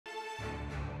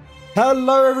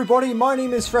Hello everybody, my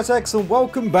name is FretX and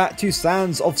welcome back to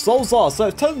Sands of Salzaar. So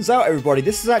it turns out everybody,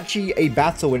 this is actually a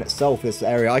battle in itself, this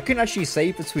area. I couldn't actually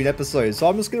save between episodes, so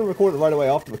I'm just going to record it right away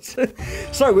afterwards.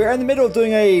 So we're in the middle of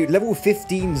doing a level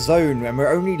 15 zone and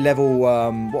we're only level, what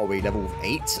are we, level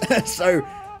 8? So,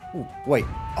 ooh, wait,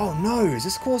 oh no, has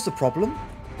this caused a problem?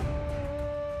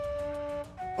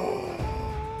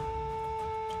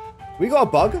 We got a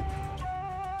bug?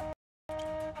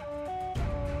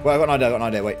 Wait, I got an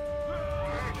idea, wait.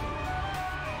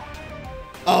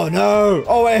 Oh no!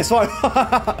 Oh wait, it's fine.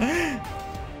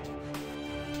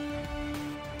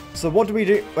 So what do we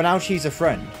do when now she's a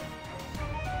friend?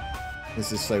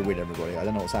 This is so weird, everybody. I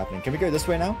don't know what's happening. Can we go this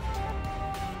way now?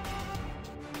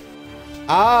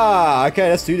 Ah, okay,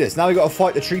 let's do this. Now we got to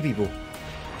fight the tree people.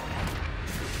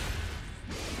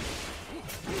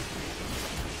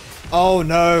 Oh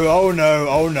no! Oh no!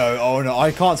 Oh no! Oh no!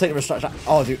 I can't take the restriction.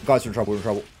 Oh, dude, guys, we're in trouble. We're in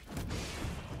trouble.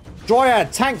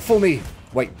 Dryad, tank for me.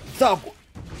 Wait, stop.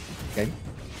 Okay.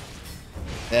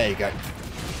 There you go.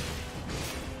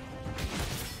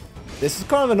 This is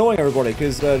kind of annoying, everybody,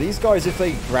 because these guys, if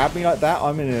they grab me like that,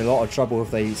 I'm in a lot of trouble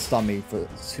if they stun me for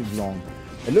too long.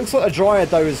 It looks like a Dryad,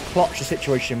 though, has clutched the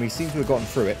situation. We seem to have gotten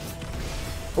through it.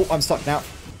 Oh, I'm stuck now.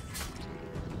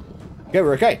 Okay,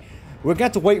 we're okay. We're going to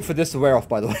have to wait for this to wear off,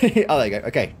 by the way. Oh, there you go.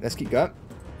 Okay, let's keep going.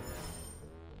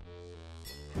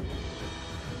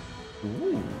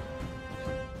 Ooh.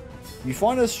 You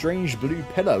find a strange blue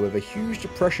pillar with a huge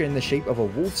depression in the shape of a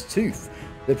wolf's tooth.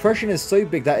 The depression is so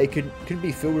big that it couldn't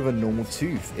be filled with a normal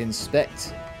tooth.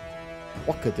 Inspect.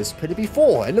 What could this pillar be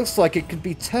for? It looks like it could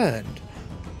be turned.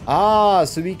 Ah,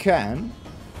 so we can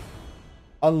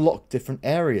unlock different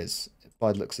areas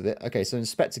by the looks of it. Okay, so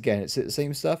inspect again. It's the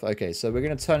same stuff. Okay, so we're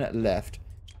going to turn it left.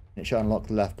 And it should unlock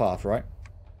the left path, right?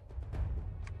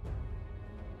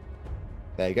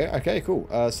 There you go. Okay, cool.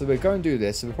 So we're going to do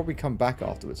this. So we'll probably come back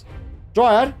afterwards.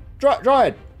 Dryad!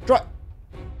 Dryad!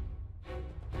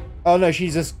 Oh, no,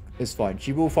 she's just... It's fine.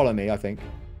 She will follow me, I think.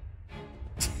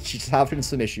 She's having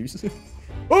some issues.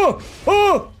 Oh!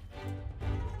 Oh!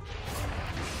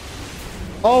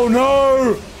 Oh,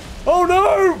 no! Oh,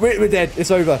 no! We're dead. It's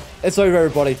over. It's over,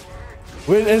 everybody.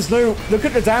 There's no... Look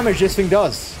at the damage this thing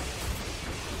does.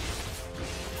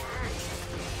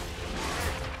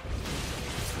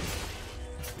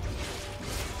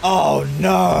 Oh,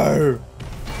 no!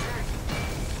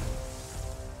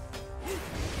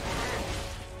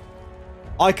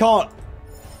 I can't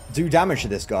do damage to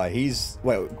this guy. He's...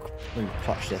 Wait, let me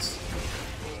clutch this.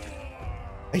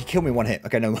 He killed me in one hit.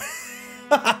 Okay, no.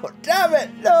 Damn it!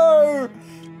 No!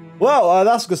 Well,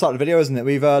 that's a good start to the video, isn't it?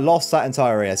 We've lost that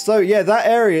entire area. So, yeah, that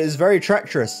area is very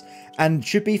treacherous and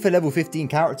should be for level 15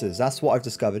 characters. That's what I've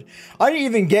discovered. I didn't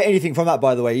even get anything from that,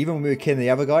 by the way, even when we were killing the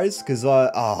other guys, because,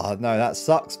 oh, no, that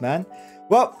sucks, man.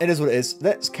 Well, it is what it is.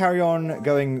 Let's carry on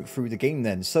going through the game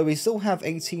then. So, we still have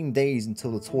 18 days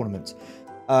until the tournament.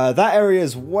 That area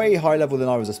is way higher level than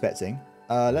I was expecting.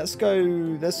 Let's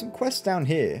go... There's some quests down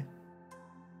here.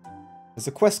 There's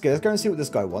a quest. Let's go and see what this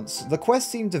guy wants. The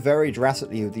quests seem to vary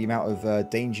drastically with the amount of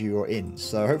danger you're in.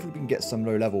 So hopefully we can get some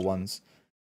low level ones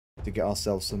to get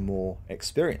ourselves some more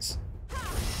experience.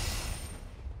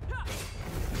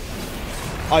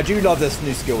 I do love this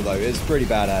new skill though. It's pretty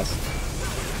badass.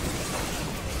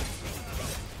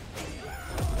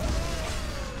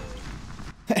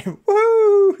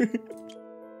 Woo!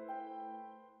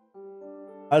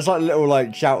 I just like little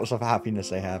like shouts of happiness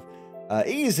they have.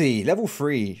 Easy, level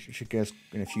 3. Should go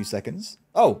in a few seconds.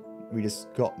 Oh, we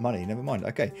just got money. Never mind.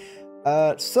 Okay.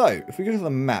 So, if we go to the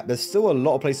map, there's still a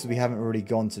lot of places we haven't really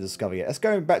gone to discover yet. Let's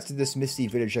go back to this misty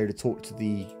village though to talk to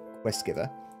the quest giver.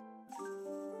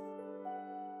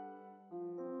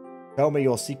 Tell me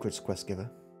your secrets, quest giver.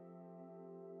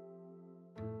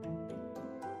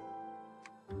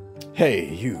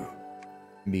 Hey, you.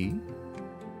 Me?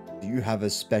 Do you have a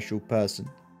special person?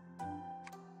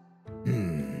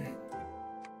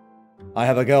 I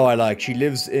have a girl I like. She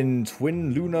lives in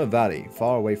Twin Lunar Valley,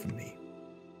 far away from me.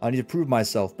 I need to prove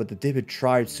myself, but the Dibbid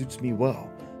tribe suits me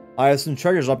well. I have some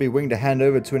treasures I'll be willing to hand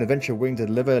over to an adventure willing to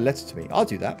deliver a letter to me. I'll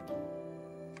do that.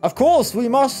 Of course, we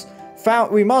must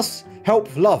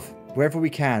help love wherever we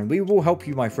can. We will help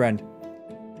you, my friend.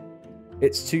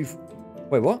 It's too...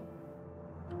 Wait, what?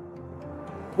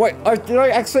 Wait, did I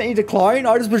accidentally decline?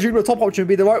 I just presumed the top option would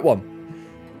be the right one.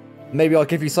 Maybe I'll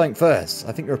give you something first.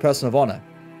 I think you're a person of honor.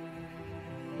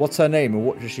 What's her name and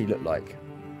what does she look like?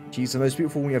 She's the most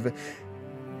beautiful one you ever...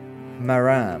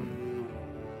 Maram.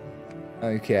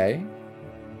 Okay.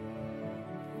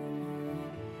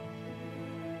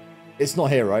 It's not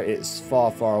here, right? It's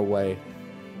far, far away.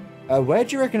 Where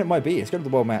do you reckon it might be? Let's go to the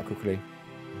world map quickly.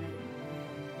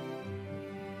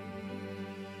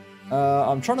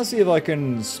 I'm trying to see if I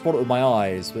can spot it with my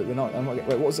eyes, but we're not. I'm not. Wait,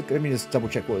 what was it? Let me just double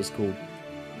check what it's called.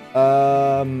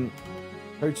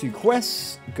 Go to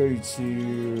quests. Go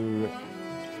to.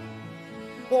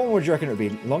 What one would you reckon it would be?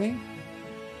 Longing?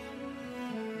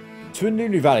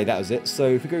 Twinunu Valley. That was it. So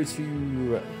if we go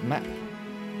to map,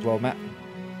 world map.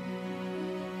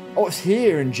 Oh, it's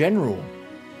here in general.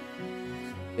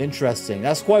 Interesting.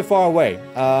 That's quite far away.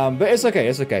 But it's okay.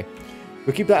 It's okay.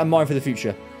 We'll keep that in mind for the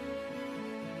future.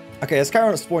 Okay, let's carry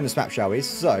on exploring this map, shall we?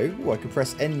 So, I can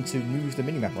press N to move the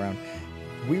minimap around.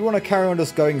 We want to carry on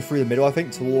just going through the middle, I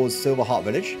think, towards Silverheart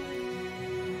Village.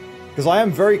 Because I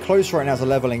am very close right now to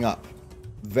leveling up.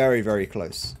 Very, very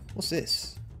close. What's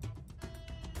this?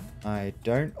 I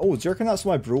don't... Oh, do you reckon that's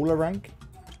my Brawler rank?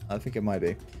 I think it might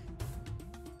be.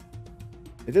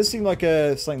 It does seem like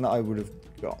something that I would have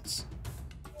got.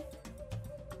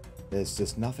 There's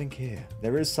just nothing here.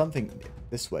 There is something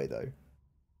this way, though.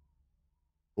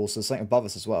 Also, something above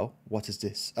us as well. What is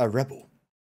this? A rebel.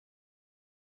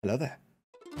 Hello there.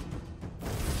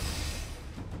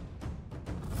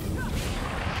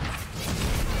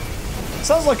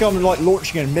 Sounds like I'm like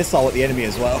launching a missile at the enemy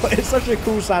as well. It's such a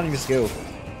cool sounding skill.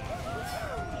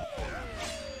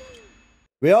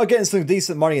 We are getting some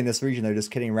decent money in this region though,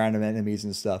 just killing random enemies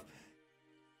and stuff.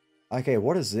 Okay,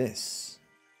 what is this?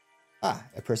 Ah,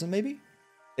 a prison maybe?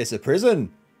 It's a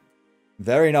prison.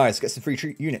 Very nice. Get some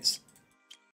free units.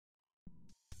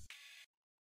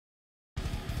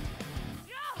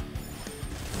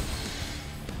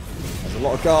 There's a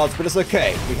lot of guards, but it's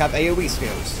okay. We have AoE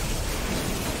skills.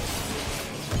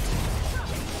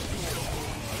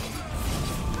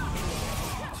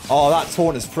 Oh, that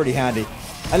taunt is pretty handy.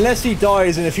 Unless he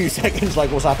dies in a few seconds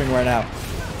like what's happening right now.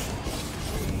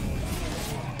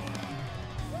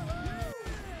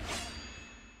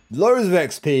 Loads of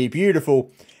XP.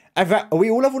 Beautiful. In fact, are we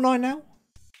all level 9 now?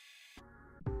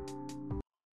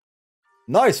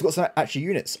 Nice. We've got some actual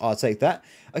units. I'll take that.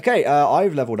 Okay,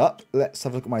 I've leveled up. Let's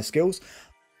have a look at my skills.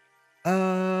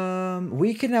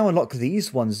 We can now unlock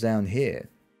these ones down here.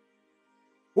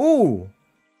 Ooh.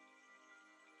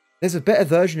 There's a better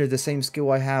version of the same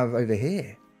skill I have over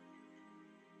here.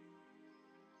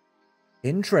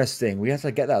 Interesting. We have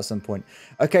to get that at some point.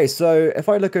 Okay, so if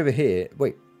I look over here...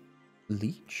 Wait.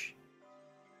 Leech?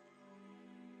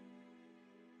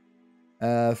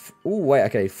 Oh, wait.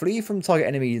 Okay. Flee from target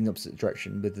enemy in the opposite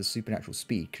direction with the supernatural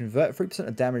speed. Convert 3%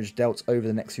 of damage dealt over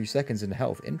the next few seconds into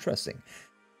health. Interesting.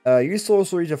 Use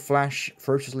sorcery to flash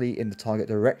ferociously in the target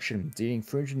direction, dealing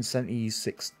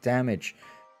 376 damage.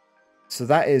 So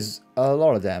that is a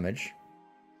lot of damage.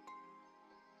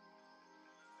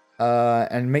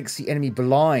 And makes the enemy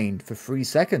blind for 3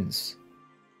 seconds.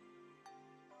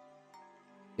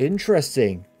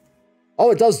 Interesting.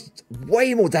 Oh, it does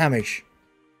way more damage.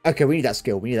 Okay, we need that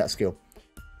skill. We need that skill.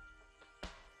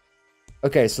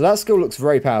 Okay, so that skill looks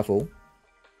very powerful.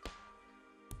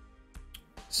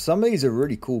 Some of these are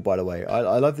really cool, by the way.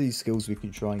 I love these skills we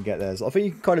can try and get there. So I think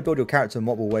you can kind of build your character in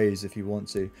multiple ways if you want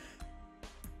to.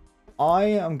 I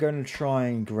am going to try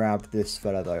and grab this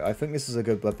fella, though. I think this is a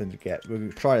good weapon to get. We're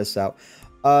going to try this out.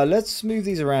 Let's move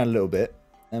these around a little bit.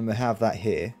 And we'll have that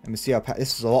here. And we'll see how...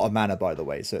 This is a lot of mana, by the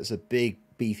way. So it's a big,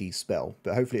 beefy spell.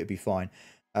 But hopefully it'll be fine.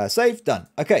 Save. Done.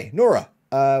 Okay, Nora.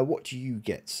 What do you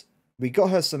get? We got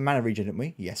her some mana regen, didn't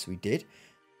we? Yes, we did.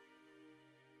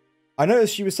 I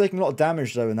noticed she was taking a lot of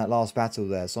damage, though, in that last battle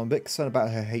there. So I'm a bit concerned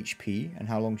about her HP and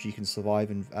how long she can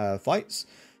survive in fights.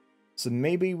 So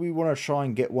maybe we want to try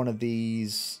and get one of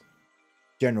these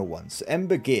general ones. So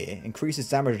Ember Gear increases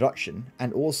damage reduction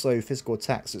and also physical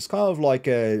attacks. So it's kind of like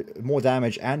more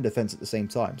damage and defense at the same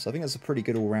time. So I think that's a pretty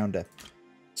good all-rounder.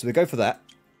 So we go for that.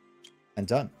 And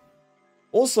done.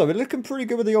 Also, we're looking pretty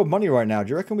good with the old money right now. Do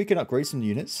you reckon we can upgrade some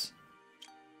units?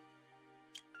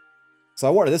 So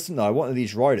I wanted this, didn't I? I wanted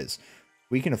these riders.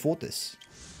 We can afford this.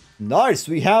 Nice!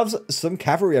 We have some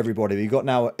cavalry, everybody. We've got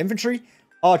now infantry,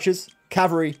 archers,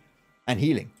 cavalry, and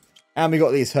healing. And we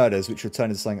got these herders, which will turn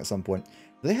into something at some point.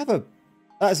 Do they have a...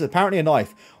 That is apparently a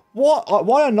knife. What?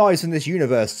 Why are knives in this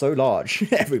universe so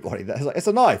large? Everybody. That's like, it's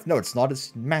a knife. No, it's not.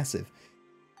 It's massive.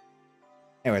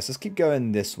 Anyways, let's keep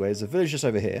going this way. There's a village just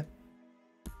over here.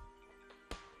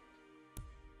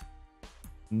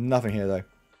 Nothing here, though.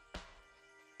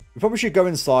 We probably should go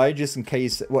inside just in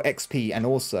case... Well, XP and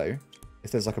also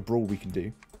if there's like a brawl we can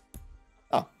do.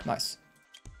 Oh, nice.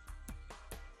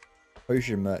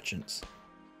 Potion merchants.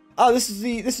 Oh, this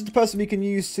is the person we can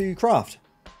use to craft.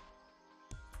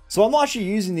 So I'm not actually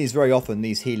using these very often,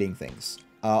 these healing things.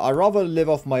 I rather live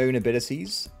off my own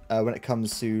abilities. when it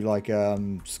comes to like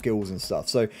skills and stuff.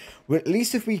 So at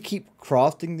least if we keep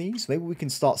crafting these, maybe we can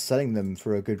start selling them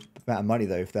for a good amount of money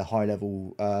though, if they're high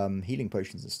level healing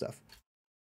potions and stuff.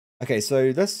 Okay,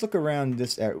 so let's look around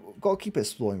this area. We've got to keep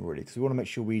exploring really, because we want to make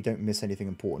sure we don't miss anything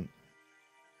important.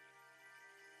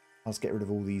 Let's get rid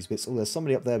of all these bits. Oh, there's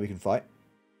somebody up there we can fight.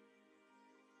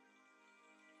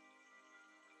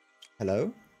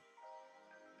 Hello?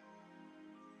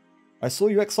 I saw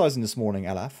you exercising this morning,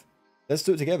 Alaf. Let's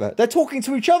do it together. They're talking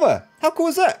to each other! How cool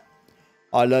is that?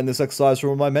 I learned this exercise from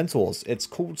one of my mentors. It's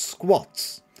called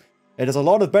squats. It has a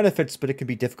lot of benefits, but it can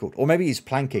be difficult. Or maybe he's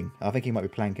planking. I think he might be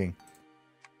planking.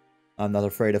 I'm not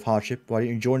afraid of hardship. Why don't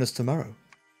you join us tomorrow?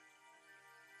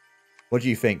 What do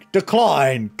you think?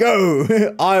 Decline!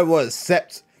 Go! I was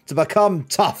set to become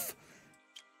tough.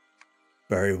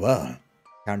 Very well.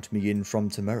 Count me in from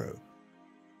tomorrow.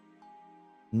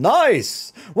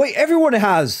 Nice! Wait, everyone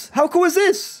has! How cool is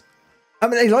this? I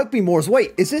mean, they like me more as...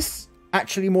 Wait, is this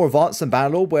actually more advanced than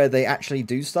Bannerlord, where they actually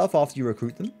do stuff after you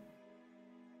recruit them?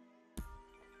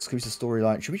 Exclusive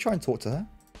storyline. Should we try and talk to her?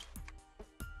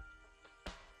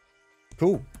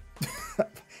 Cool.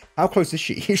 How close is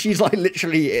she? She's like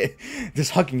literally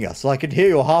just hugging us. So I can hear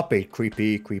your heartbeat.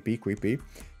 Creepy, creepy, creepy.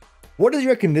 What do you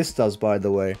reckon this does, by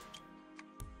the way?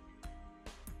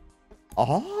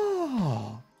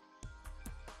 Ah.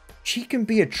 She can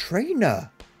be a trainer.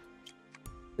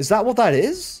 Is that what that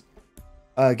is?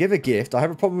 Give a gift. I have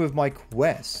a problem with my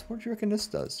quest. What do you reckon this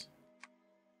does?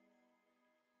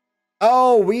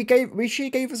 Oh, she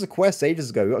gave us a quest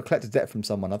ages ago. We got to collect a debt from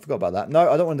someone. I forgot about that.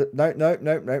 No, I don't want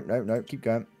to. No. Keep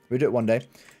going. We'll do it one day.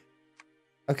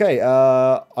 Okay,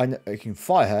 I can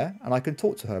fire her, and I can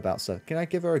talk to her about stuff. Can I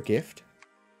give her a gift?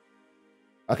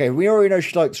 Okay, we already know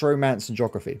she likes romance and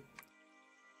geography.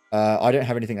 I don't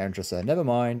have anything that interests her. Never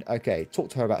mind. Okay, talk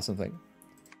to her about something.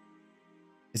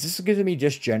 Is this giving me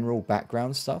just general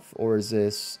background stuff? Or is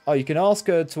this... Oh, you can ask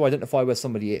her to identify where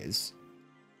somebody is.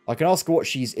 I can ask her what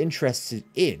she's interested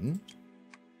in.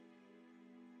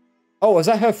 Oh, is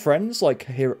that her friends? Like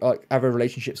have a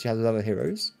relationship she has with other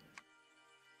heroes?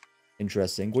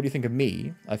 Interesting. What do you think of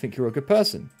me? I think you're a good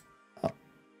person. Oh,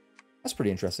 that's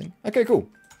pretty interesting. Okay, cool.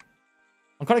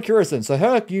 I'm kind of curious then. So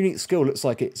her unique skill looks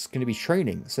like it's going to be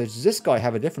training. So does this guy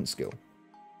have a different skill?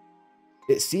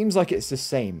 It seems like it's the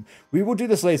same. We will do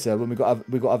this later when we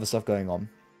got other stuff going on.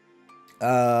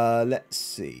 Let's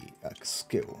see.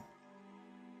 Skill.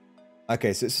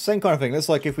 Okay, so it's the same kind of thing. Looks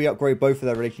like if we upgrade both of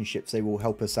their relationships, they will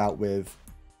help us out with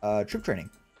troop training.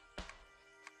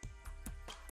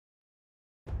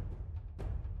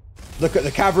 Look at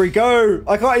the cavalry go!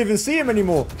 I can't even see him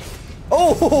anymore.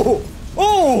 Oh!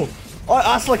 Oh!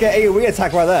 That's like an AoE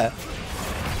attack right there.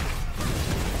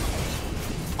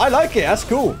 I like it. That's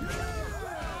cool.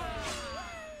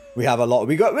 We have a lot.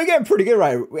 We're getting pretty good,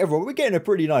 right? Everyone, we're getting a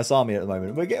pretty nice army at the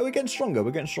moment. We're getting stronger.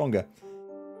 We're getting stronger.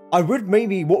 I would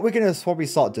maybe, what we're going to probably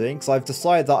start doing, because I've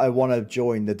decided that I want to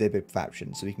join the Dibib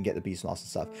faction so we can get the Beastmaster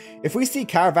stuff. If we see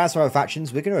caravans from other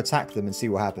factions, we're going to attack them and see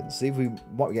what happens. See if we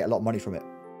might get a lot of money from it.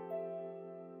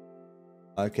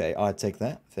 Okay, I'd take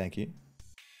that. Thank you.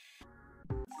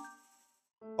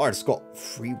 Oh, I just got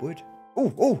free wood.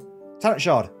 Oh, talent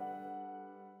shard.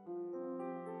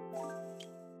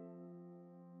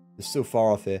 It's still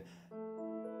far off here.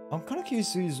 I'm kind of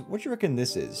curious, what do you reckon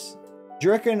this is? Do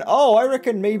you reckon... Oh, I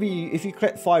reckon maybe if you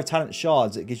collect 5 talent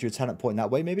shards, it gives you a talent point that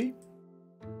way, maybe?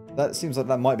 That seems like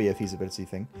that might be a feasibility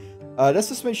thing. Let's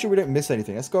just make sure we don't miss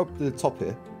anything. Let's go up to the top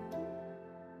here.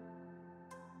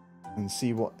 And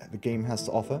see what the game has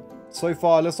to offer. So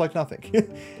far, it looks like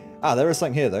nothing. Ah, there is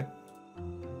something here, though.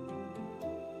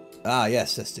 Ah,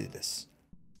 yes, let's do this.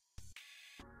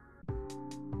 I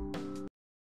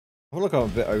feel like I'm a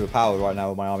bit overpowered right now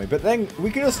with my army. But then,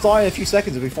 we can just die in a few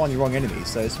seconds if we find the wrong enemies.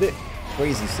 So it's a bit...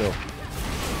 crazy still.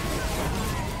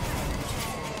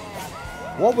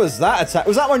 What was that attack?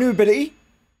 Was that my new ability?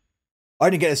 I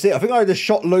didn't get to see it. I think I just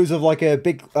shot loads of like a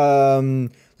big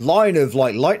line of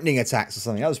like lightning attacks or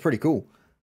something. That was pretty cool.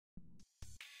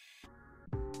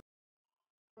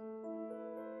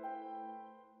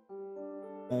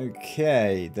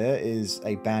 Okay, there is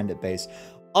a bandit base.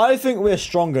 I think we're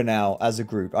stronger now as a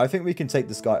group. I think we can take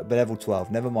this guy at level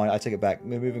 12. Never mind, I take it back.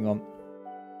 We're moving on.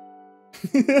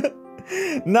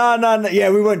 No.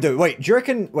 Yeah, we won't do it. Wait, do you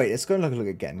reckon... Wait, let's go and look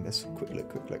again. Let's quick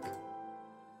look.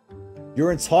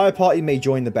 Your entire party may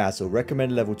join the battle.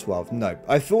 Recommend level 12. No,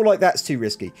 I feel like that's too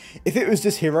risky. If it was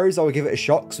just heroes, I would give it a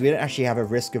shot because we don't actually have a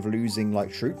risk of losing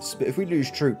like troops. But if we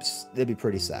lose troops, it'd be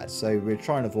pretty sad. So we're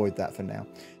trying to avoid that for now.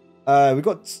 We've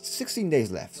got 16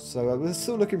 days left. So we're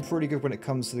still looking pretty good when it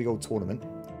comes to the old tournament.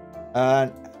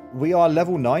 We are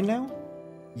level 9 now.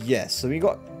 Yes, so we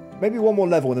got... maybe one more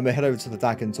level and then we head over to the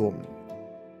Dagon Tournament.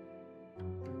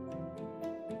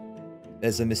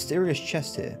 There's a mysterious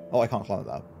chest here. Oh, I can't climb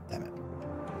that. Damn it.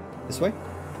 This way?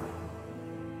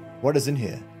 What is in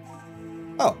here?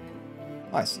 Oh,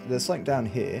 nice. There's something down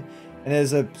here. And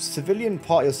there's a civilian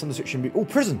party of some description. Oh,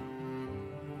 prison!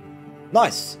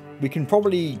 Nice. We can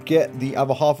probably get the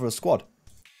other half of a squad.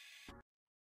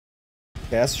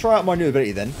 Okay, let's try out my new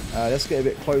ability then. Let's get a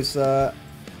bit closer.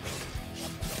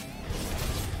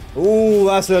 Oh,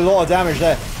 that's a lot of damage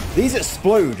there. These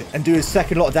explode and do a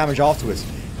second lot of damage afterwards.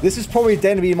 This is probably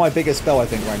going to be my biggest spell, I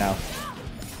think, right now.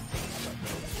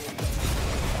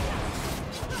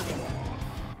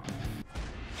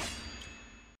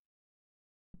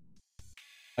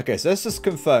 Okay, so let's just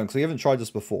confirm, because we haven't tried this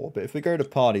before, but if we go to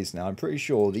parties now, I'm pretty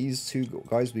sure these two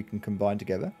guys we can combine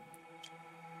together.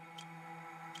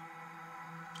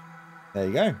 There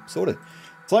you go, sorted.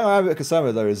 Something I'm a bit concerned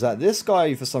with, though, is that this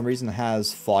guy, for some reason,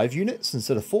 has 5 units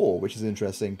instead of 4, which is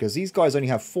interesting, because these guys only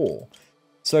have 4.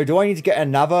 So do I need to get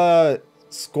another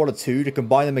squad of 2 to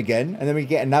combine them again, and then we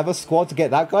get another squad to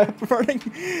get that guy up and running?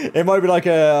 It might be like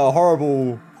a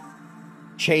horrible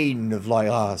chain of like,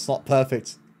 it's not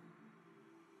perfect.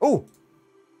 Oh,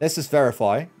 let's just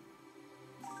verify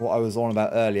what I was on about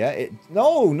earlier.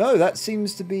 No, that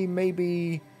seems to be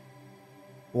maybe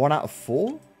 1 out of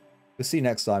 4. We'll see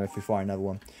next time if we find another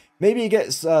one. Maybe it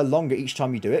gets longer each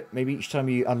time you do it. Maybe each time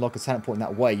you unlock a talent point in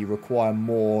that way, you require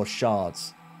more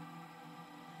shards.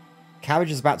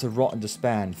 Cabbage is about to rot and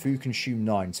disband. Food consumed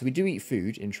 9. So we do eat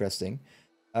food. Interesting.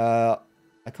 I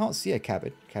can't see a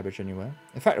cabbage anywhere.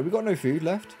 In fact, have we got no food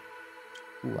left?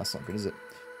 Ooh, that's not good, is it?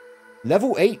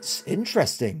 Level 8.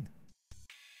 Interesting.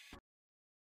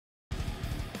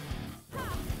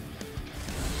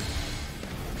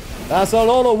 That's a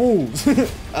lot of wolves.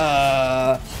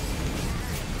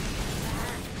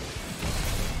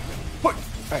 What?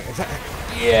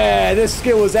 Yeah, this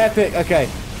skill was epic. Okay.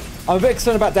 I'm a bit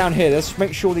concerned about down here. Let's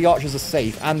make sure the archers are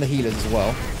safe and the healers as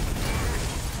well.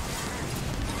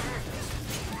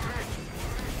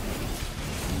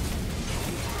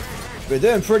 We're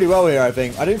doing pretty well here, I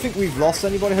think. I don't think we've lost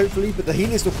anybody, hopefully, but the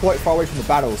healers were quite far away from the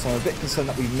battle, so I'm a bit concerned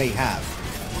that we may have.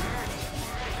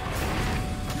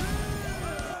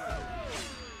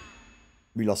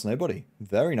 We lost nobody.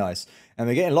 Very nice. And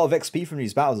we're getting a lot of XP from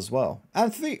these battles as well.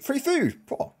 And free food.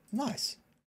 Oh, nice.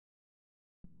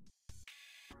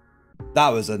 That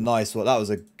was a nice one. That was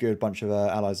a good bunch of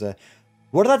allies there.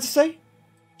 What did I just say?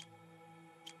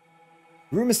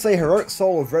 Rumors say Heroic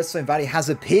Soul of Redstone Valley has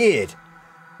appeared.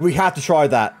 We have to try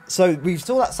that. So we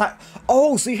saw that.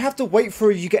 Oh, so you have to wait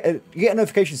for you get a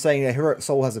notification saying a Heroic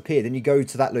Soul has appeared, and you go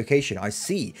to that location. I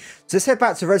see. So let's head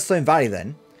back to Redstone Valley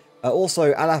then.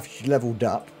 Also, Alaf leveled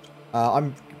up.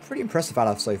 I'm pretty impressed with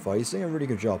Alaf so far. He's doing a really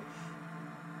good job.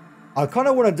 I kind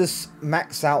of want to just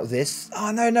max out this.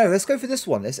 Oh, no. Let's go for this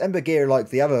one. This Ember gear like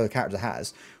the other character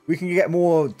has. We can get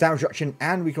more damage reduction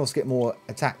and we can also get more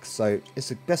attacks. So it's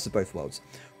the best of both worlds.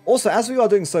 Also, as we are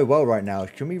doing so well right now,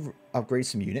 can we upgrade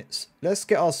some units? Let's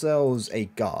get ourselves a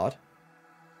guard.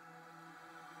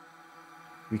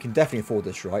 We can definitely afford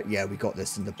this, right? Yeah, we got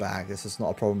this in the bag. This is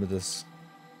not a problem with this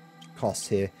cost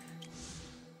here.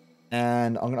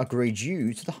 And I'm going to upgrade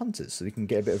you to the hunters so we can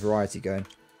get a bit of variety going.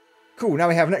 Cool, now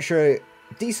we have an extra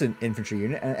decent infantry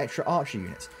unit and an extra archer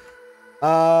unit.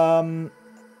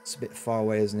 It's a bit far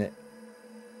away, isn't it?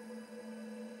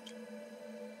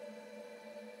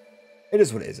 It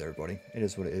is what it is, everybody. It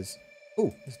is what it is.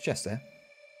 Oh, there's a chest there.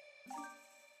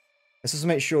 Let's just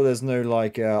make sure there's no,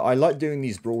 like... I like doing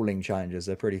these brawling challenges.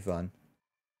 They're pretty fun.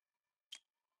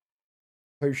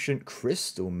 Potion,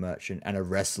 crystal merchant, and a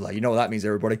wrestler. You know what that means,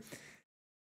 everybody.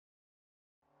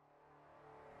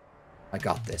 I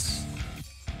got this.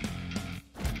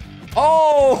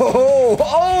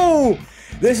 Oh!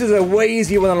 This is a way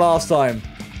easier one than last time.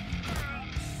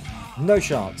 No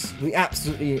chance. We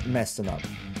absolutely messed them up.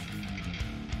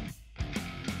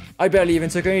 I barely even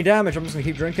took any damage. I'm just going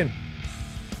to keep drinking.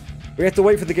 We have to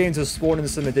wait for the game to spawn in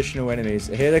some additional enemies.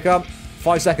 Here they come.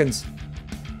 5 seconds.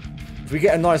 If we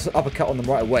get a nice uppercut on them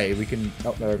right away, we can...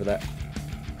 Oh, they're over there.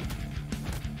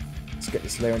 Let's get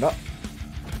this layering up.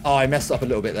 Oh, I messed up a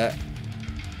little bit there.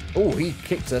 Oh, he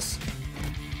kicked us.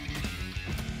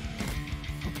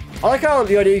 I like how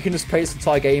the idea you can just play this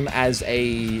entire game as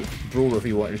a brawler if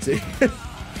you wanted to.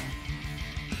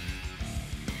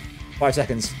 5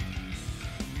 seconds.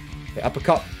 Okay,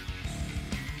 uppercut.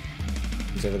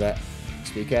 He's over there.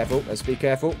 Let's be careful. Let's be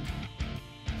careful.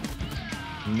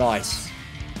 Nice.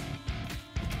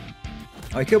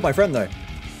 Oh, I killed my friend though.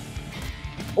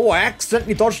 Oh, I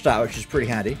accidentally dodged that, which is pretty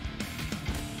handy.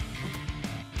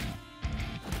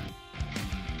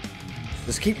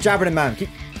 Just keep jabbing him, man. Keep...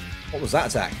 What was that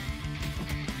attack?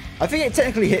 I think it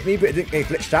technically hit me, but it didn't get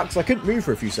glitched out because I couldn't move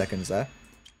for a few seconds there.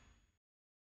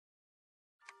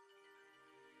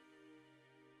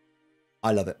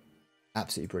 I love it.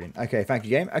 Absolutely brilliant. Okay, thank you,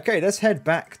 game. Okay, let's head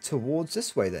back towards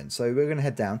this way then. So we're going to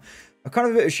head down. I'm kind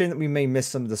of a bit ashamed that we may miss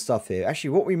some of the stuff here. Actually,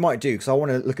 what we might do, because I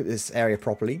want to look at this area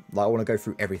properly. Like, I want to go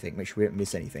through everything, make sure we don't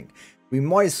miss anything. We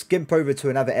might skimp over to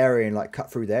another area and, like, cut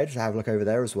through there to have a look over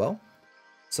there as well.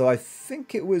 So I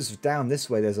think it was down this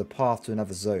way. There's a path to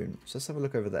another zone. So let's have a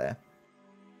look over there.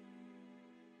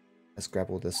 Let's grab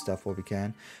all this stuff while we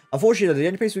can. Unfortunately, the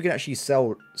only place we can actually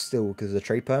sell still because of the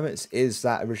trade permits is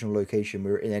that original location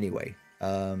we were in anyway.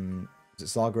 Is it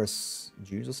Zagros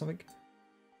Dunes or something?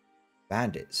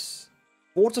 Bandits.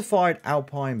 Fortified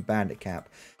Alpine Bandit Camp.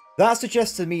 That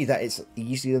suggests to me that it's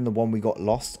easier than the one we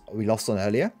lost on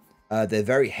earlier. They're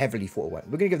very heavily fortified.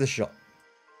 We're going to give this a shot.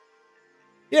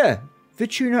 Yeah.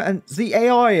 Vituna and the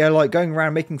AI are like going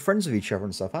around making friends with each other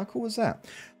and stuff. How cool is that?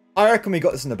 I reckon we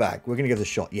got this in the bag. We're going to give this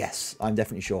a shot. Yes, I'm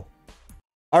definitely sure.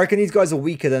 I reckon these guys are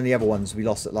weaker than the other ones we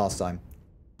lost it last time.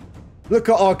 Look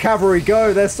at our cavalry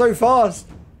go. They're so fast.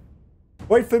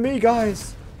 Wait for me,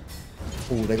 guys.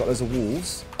 Oh, they got loads of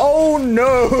walls. Oh,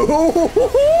 no.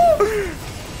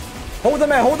 Hold them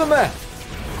there. Hold them there.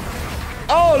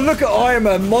 Oh, look at I am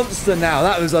a monster now.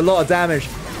 That was a lot of damage.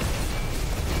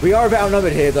 We are a bit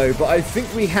outnumbered here, though, but I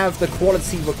think we have the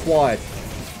quality required.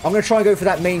 I'm going to try and go for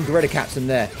that main Guerrilla captain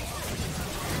there.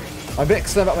 I'm a bit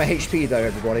concerned about my HP, though,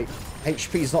 everybody.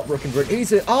 HP is not looking brilliant.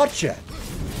 He's an archer.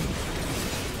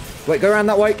 Wait, go around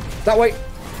that way. That way.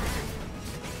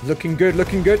 Looking good,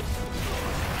 looking good.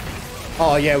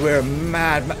 Oh, yeah, we're a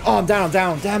mad... Oh, I'm down, I'm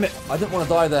down. Damn it. I didn't want to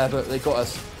die there, but they got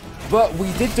us. But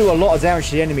we did do a lot of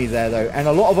damage to the enemy there, though. And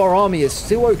a lot of our army is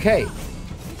still okay.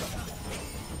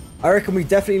 I reckon we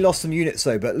definitely lost some units,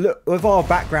 though. But look, with our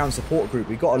background support group,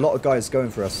 we got a lot of guys going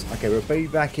for us. Okay, we'll be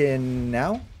back in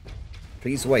now.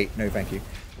 Please wait. No, thank you.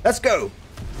 Let's go.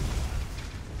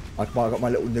 I got my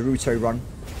little Naruto run.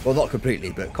 Well, not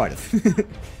completely, but kind of.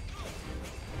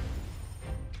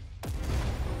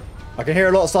 I can hear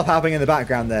a lot of stuff happening in the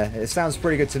background there. It sounds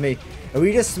pretty good to me. Are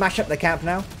we just smash up the camp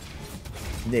now?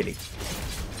 Nearly.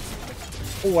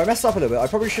 Oh, I messed up a little bit. I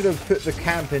probably should have put the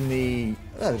camp in the...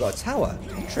 Oh, we've got a tower.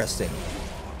 Interesting.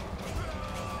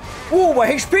 Oh, my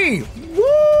HP! Woo!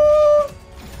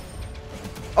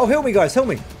 Oh, heal me, guys. Heal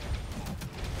me.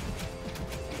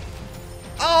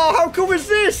 Oh, how cool is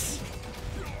this?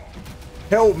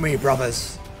 Help me,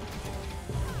 brothers.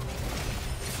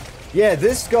 Yeah,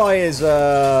 this guy is...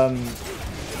 I'm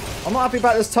not happy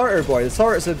about this turret, boy. The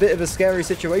turret's a bit of a scary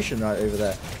situation right over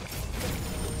there.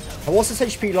 And what's this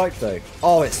HP like, though?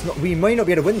 Oh, it's not. We may not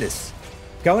be able to win this.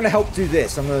 Okay, I'm going to help do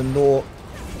this. I'm going to gnaw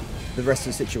the rest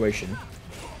of the situation.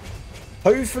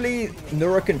 Hopefully,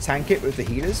 Nura can tank it with the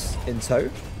healers in tow.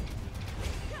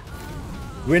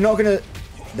 We're not going to...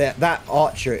 That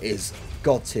archer is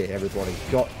god tier, everybody.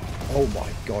 God. Oh my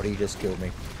god, he just killed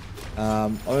me.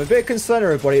 I'm a bit concerned,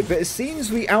 everybody, but it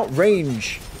seems we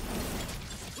outrange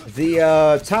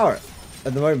the tower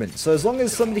at the moment. So as long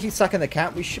as somebody keeps attacking the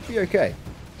camp, we should be okay.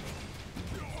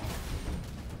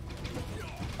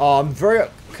 I'm very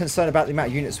concerned about the amount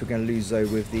of units we're going to lose, though,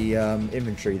 with the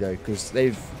inventory, though, because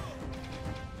they've...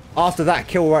 After that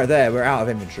kill right there, we're out of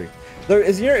inventory. Though,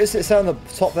 as you notice, it's on the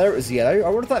top there, it was yellow. I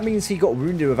wonder if that means he got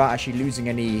wounded without actually losing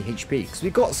any HP. Because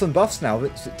we've got some buffs now.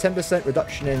 It's 10%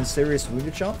 reduction in serious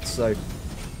wounded chance, so...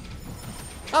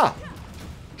 Ah!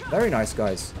 Very nice,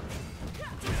 guys.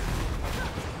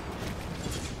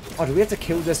 Oh, do we have to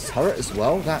kill this turret as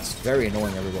well? That's very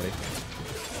annoying, everybody.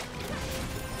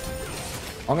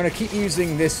 I'm going to keep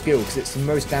using this skill because it's the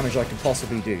most damage I can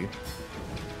possibly do.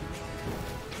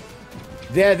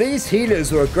 Yeah, these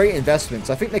healers are a great investment.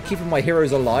 I think they're keeping my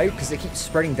heroes alive because they keep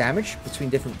spreading damage between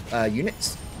different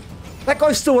units. That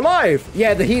guy's still alive!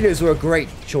 Yeah, the healers were a great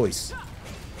choice.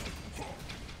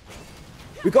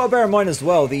 We've got to bear in mind as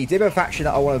well, the Dibbo faction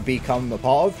that I want to become a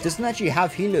part of doesn't actually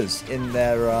have healers in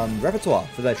their repertoire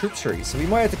for their troop trees. So we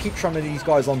might have to keep trying to these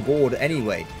guys on board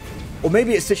anyway. Or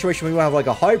maybe it's a situation where we have like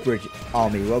a hybrid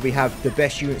army where we have the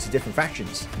best units of different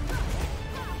factions.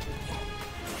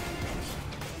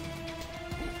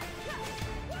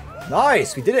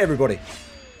 Nice! We did it, everybody.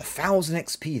 1,000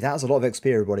 XP. That was a lot of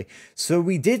XP, everybody. So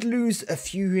we did lose a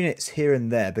few units here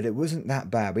and there, but it wasn't that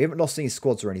bad. We haven't lost any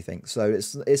squads or anything, so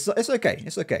it's okay.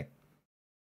 It's okay.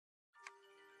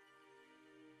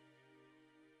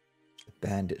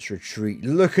 Bandits retreat.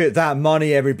 Look at that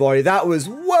money, everybody. That was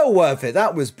well worth it.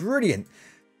 That was brilliant.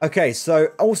 Okay, so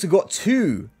I also got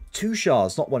two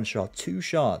shards, not one shard, 2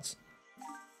 shards.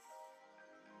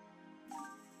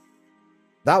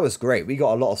 That was great. We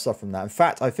got a lot of stuff from that. In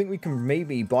fact, I think we can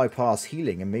maybe bypass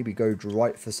healing and maybe go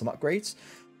right for some upgrades.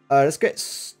 Let's get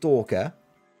Stalker.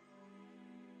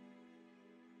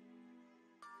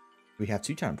 We have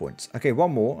 2 talent points. Okay,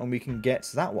 one more and we can get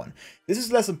that one. This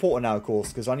is less important now, of course,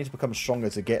 because I need to become stronger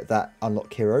to get that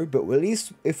unlock hero. But at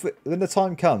least when the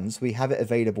time comes, we have it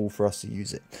available for us to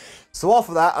use it. So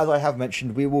after that, as I have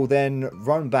mentioned, we will then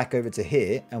run back over to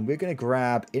here and we're going to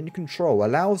grab In Control.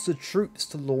 Allows the troops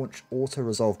to launch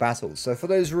auto-resolve battles. So for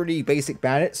those really basic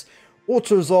bandits,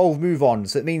 auto-resolve move on.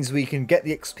 So it means we can get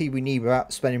the XP we need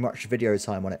without spending much video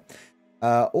time on it.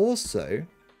 Also...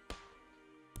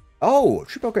 Oh,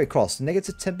 troop upgrade cost,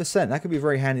 negative 10%. That could be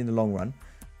very handy in the long run.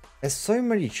 There's so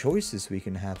many choices we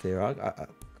can have here. I'm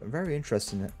very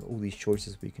interested in all these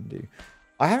choices we can do.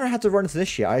 I haven't had to run into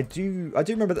this yet. I do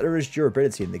remember that there is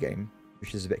durability in the game,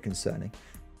 which is a bit concerning.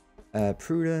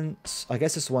 Prudence. I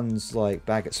guess this one's like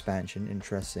bag expansion.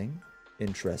 Interesting.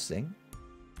 Interesting.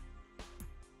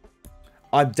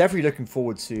 I'm definitely looking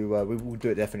forward to, we will do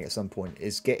it definitely at some point,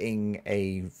 is getting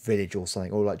a village or something,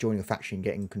 or like joining a faction,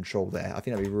 getting control there. I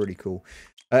think that'd be really cool.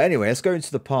 Anyway, let's go into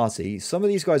the party. Some of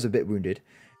these guys are a bit wounded.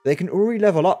 They can already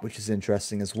level up, which is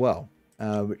interesting as well,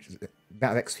 which is the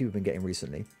amount of XP we've been getting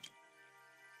recently.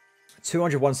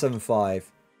 200, 175.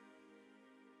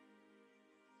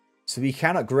 So we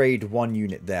can upgrade 1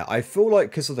 unit there. I feel like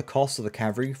because of the cost of the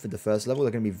cavalry for the first level,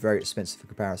 they're going to be very expensive for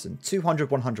comparison.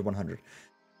 200, 100, 100.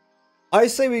 I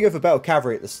say we go for battle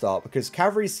cavalry at the start because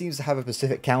cavalry seems to have a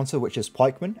specific counter, which is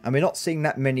pikemen, and we're not seeing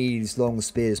that many long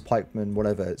spears, pikemen,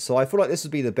 whatever. So I feel like this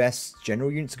would be the best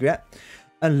general unit to get,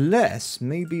 unless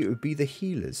maybe it would be the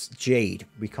healers. Jade,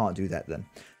 we can't do that then.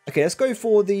 Okay, let's go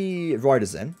for the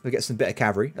riders then. We get some better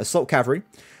cavalry, assault cavalry.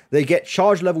 They get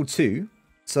charge level 2,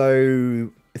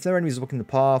 so if their enemies are blocking the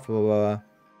path, or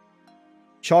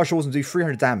charge walls and do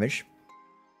 300 damage.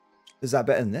 Is that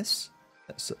better than this?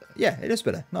 Yeah, it is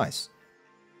better. Nice.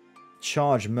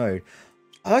 Charge mode.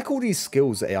 I like all these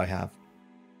skills that AI have.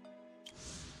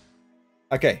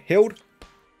 Okay, healed.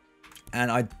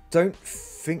 And I don't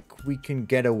think we can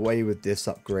get away with this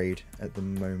upgrade at the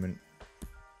moment.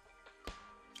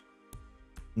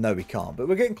 No, we can't, but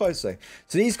we're getting closer.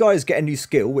 So these guys get a new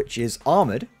skill, which is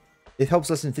armored. It helps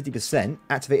less than 50%.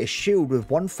 Activate a shield with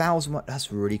 1,000.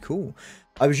 That's really cool.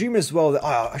 I presume as well that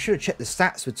I should have checked the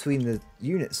stats between the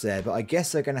units there, but I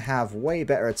guess they're going to have way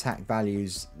better attack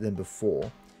values than before.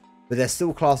 But they're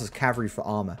still classed as cavalry for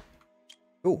armor.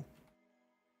 Cool.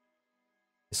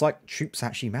 It's like troops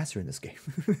actually matter in this game.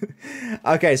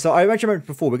 Okay, so I mentioned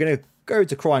before, we're going to go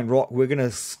to Crying Rock. We're going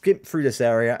to skip through this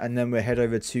area, and then we'll head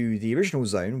over to the original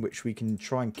zone, which we can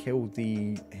try and kill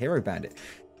the hero bandit.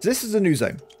 So this is a new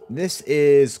zone. This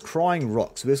is Crying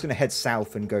Rock. So we're just going to head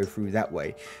south and go through that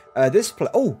way.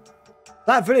 Oh,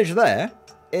 that village there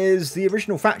is the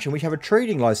original faction we have a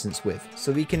trading license with.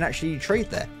 So we can actually trade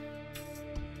there.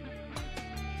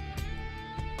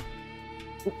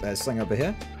 Oh, there's something over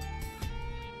here.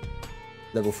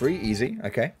 Level 3, easy.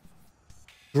 Okay.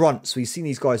 Grunts. We've seen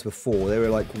these guys before. They were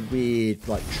like weird,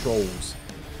 like trolls.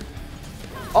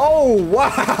 Oh,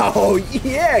 wow.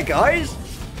 Yeah, guys.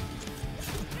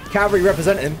 Cavalry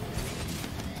representing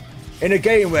in a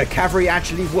game where cavalry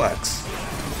actually works.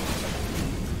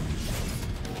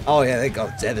 Oh yeah, they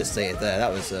got devastated there.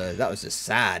 That was just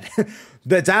sad.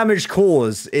 The damage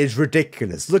caused is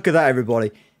ridiculous. Look at that,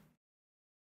 everybody.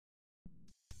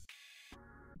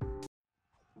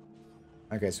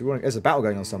 Okay, so there's a battle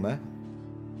going on somewhere.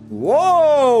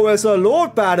 Whoa, it's a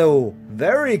lord battle.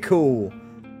 Very cool.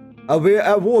 We're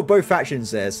at war with both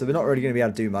factions there, so we're not really going to be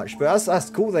able to do much. But that's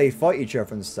cool. They fight each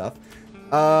other and stuff.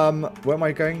 Where am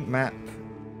I going? Map.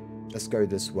 Let's go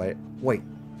this way. Wait.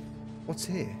 What's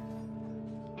here?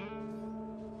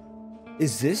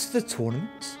 Is this the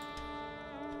tournament?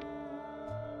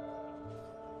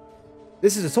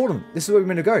 This is a tournament. This is where we're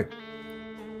going to go.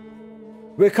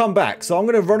 We'll come back. So I'm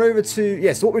going to run over to...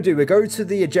 Yes, what we do, we go to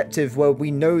the objective where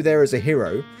we know there is a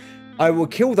hero. I will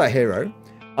kill that hero.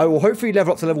 I will hopefully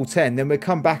level up to level 10. Then we'll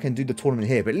come back and do the tournament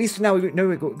here. But at least for now we know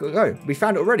we go. We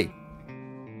found it already.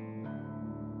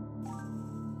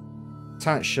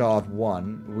 Talent Shard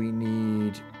 1. We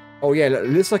need... Oh yeah, it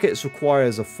looks like it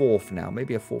requires a 4th now.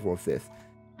 Maybe a 4th or a 5th.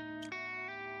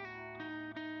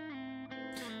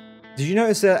 Did you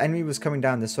notice that enemy was coming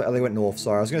down this way? Oh, they went north.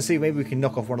 Sorry, I was going to see maybe we can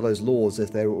knock off one of those lords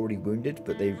if they were already wounded,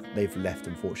 but they've left,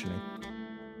 unfortunately.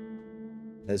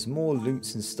 There's more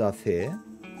loots and stuff here.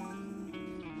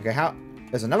 Okay,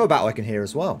 there's another battle I can hear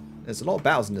as well. There's a lot of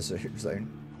battles in this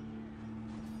zone.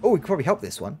 Oh, we could probably help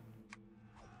this one.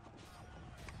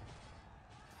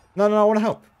 No, I want to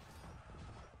help.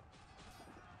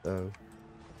 So,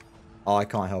 Oh, I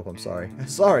can't help, I'm sorry.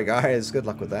 Sorry, guys. Good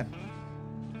luck with that.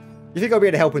 You think I'd be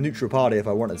able to help a neutral party if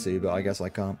I wanted to, but I guess I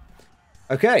can't.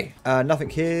 Okay, nothing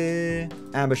here.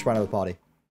 Ambush by another party.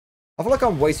 I feel like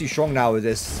I'm way too strong now with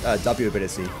this W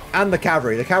ability. And the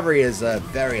cavalry. The cavalry is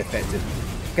very effective.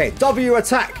 Okay, W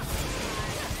attack.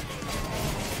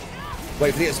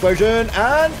 Wait for the explosion,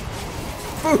 and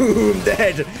boom,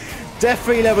 dead.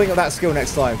 Definitely leveling up that skill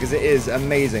next time, because it is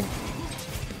amazing.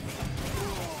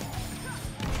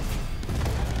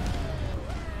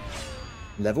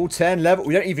 Level 10,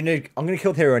 we don't even need, I'm going to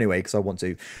kill the hero anyway, because I want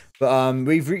to. But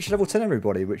we've reached level 10,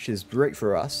 everybody, which is great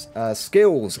for us.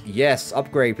 Skills, yes,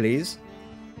 upgrade, please.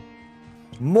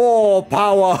 More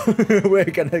power. We're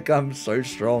going to come so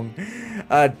strong.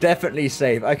 Definitely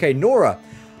save. Okay, Nora.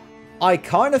 I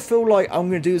kind of feel like I'm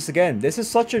going to do this again. This is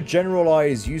such a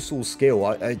generalized, useful skill.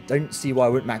 I don't see why I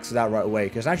wouldn't max it out right away.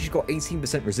 Because now she's got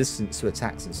 18% resistance to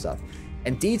attacks and stuff.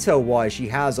 And detail-wise, she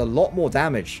has a lot more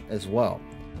damage as well.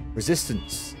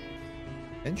 Resistance.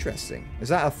 Interesting. Is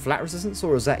that a flat resistance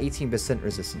or is that 18%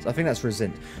 resistance? I think that's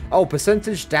resist. Oh,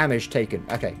 percentage damage taken.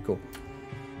 Okay, cool.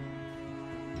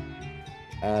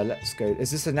 Let's go.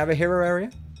 Is this another hero area?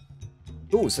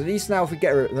 Cool. So at least now if we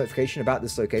get a notification about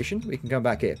this location, we can come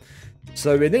back here.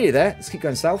 So we're nearly there. Let's keep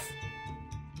going south.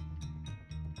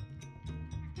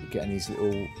 Keep getting these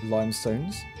little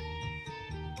limestones.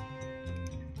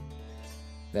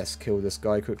 Let's kill this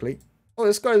guy quickly. Oh,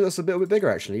 this guy looks a bit bigger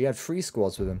actually. He had 3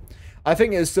 squads with him. I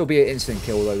think it would still be an instant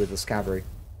kill though with this cavalry.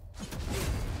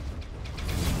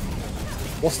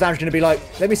 What's the damage going to be like?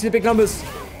 Let me see the big numbers.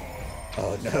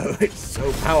 Oh no, it's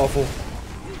so powerful.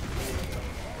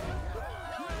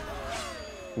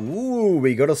 Ooh,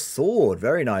 we got a sword.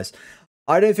 Very nice.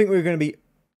 I don't think we're going to be...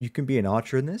 You can be an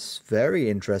archer in this. Very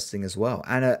interesting as well.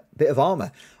 And a bit of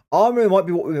armor. Armor might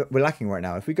be what we're lacking right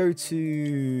now. If we go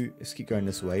to... Let's keep going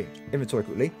this way. Inventory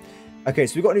quickly. Okay,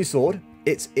 so we've got a new sword.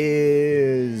 It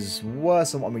is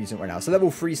worse than what I'm using right now. So level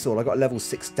 3 sword. I got a level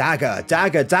 6 dagger.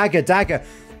 Dagger.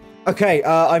 Okay,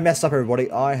 I messed up,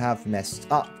 everybody. I have messed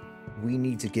up. We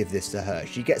need to give this to her.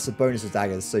 She gets a bonus of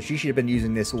daggers, so she should have been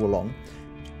using this all along.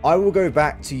 I will go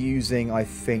back to using, I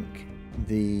think,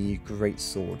 the great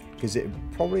sword, because it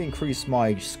probably increased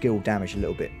my skill damage a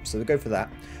little bit. So we'll go for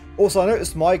that. Also, I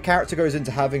noticed my character goes into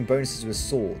having bonuses with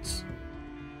swords.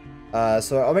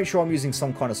 So I'll make sure I'm using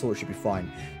some kind of sword. It should be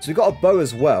fine. So we've got a bow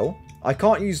as well. I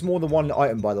can't use more than one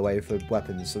item, by the way, for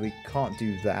weapons, so we can't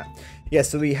do that. Yeah,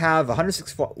 so we have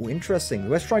 165. Oh, interesting.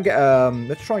 Let's try and get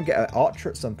an archer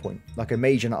at some point, like a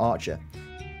mage and an archer,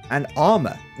 and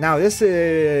armor. Now this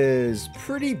is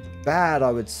pretty bad,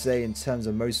 I would say, in terms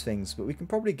of most things, but we can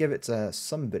probably give it to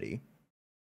somebody.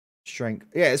 Strength.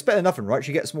 Yeah, it's better than nothing, right?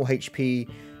 She gets more HP.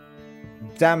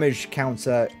 Damage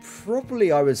counter,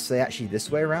 probably I would say actually this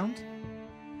way around.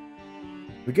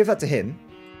 We give that to him.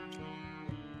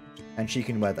 And she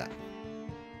can wear that.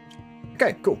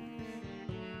 Okay, cool.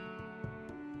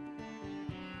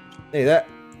 There you there.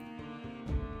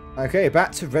 Okay,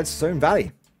 back to Redstone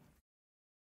Valley.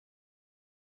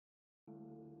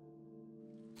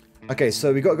 Okay,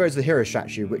 so we got to go to the hero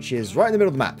statue, which is right in the middle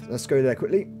of the map. Let's go there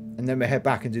quickly. And then we'll head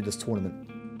back and do this tournament.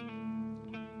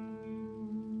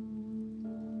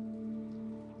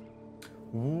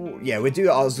 Yeah, we do.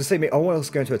 I was going to say, I want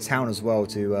to go into a town as well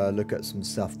to look at some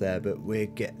stuff there, but we'll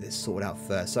get this sorted out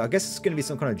first. So I guess it's going to be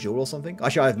some kind of jewel or something.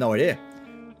 Actually, I have no idea.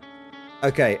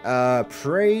 Okay,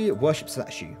 pray, worship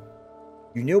statue.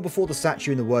 You kneel before the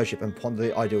statue in the worship and ponder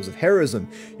the ideals of heroism.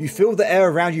 You feel the air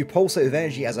around you pulsate with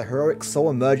energy as a heroic soul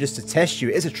emerges to test you.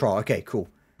 It is a trial. Okay, cool.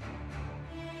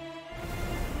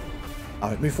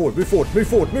 Alright, move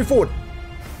forward.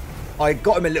 I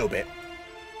got him a little bit.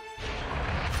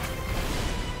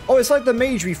 Oh, it's like the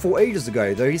mage we fought ages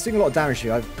ago, though. He's doing a lot of damage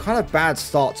here. I've kind of bad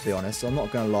start, to be honest. I'm not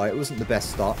going to lie. It wasn't the best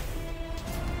start.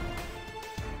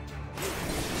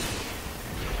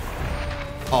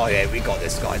 Oh, yeah, we got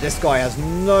this guy. This guy has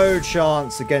no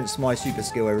chance against my super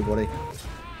skill, everybody.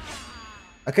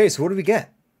 Okay, so what do we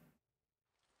get?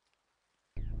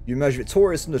 You emerge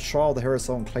victorious in the trial of the hero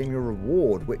soul and claim your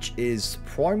reward, which is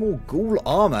Primal Ghoul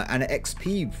Armor and an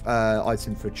XP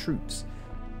item for troops.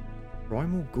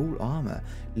 Primal Ghoul Armor.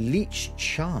 Leech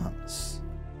Chance.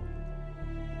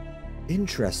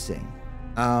 Interesting.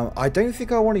 I don't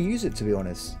think I want to use it, to be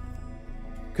honest.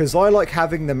 Because I like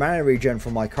having the mana regen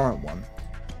from my current one.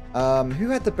 Who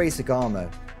had the basic armor?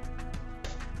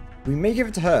 We may give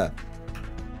it to her.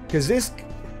 Because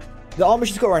the armor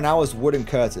she's got right now is Wooden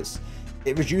Curtis.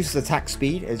 It reduces attack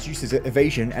speed, it reduces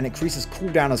evasion, and increases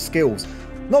cooldown of skills.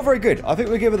 Not very good. I think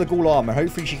we'll give her the Ghoul Armor.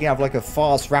 Hopefully she can have like a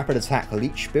fast, rapid attack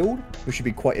leech build, which should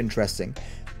be quite interesting.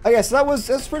 Oh yeah, so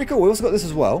that's pretty cool. We also got this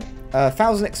as well.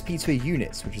 1000 XP to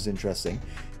units, which is interesting.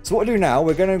 So what we'll do now,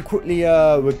 we're going to quickly,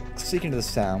 we're sneaking into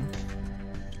this town.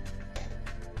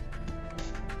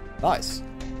 Nice.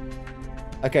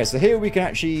 Okay, so here we can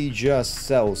actually just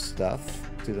sell stuff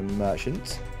to the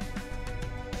merchant.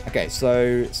 Okay,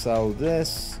 so sell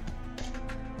this.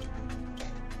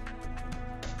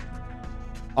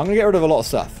 I'm going to get rid of a lot of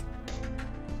stuff.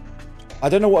 I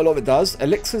don't know what a lot of it does.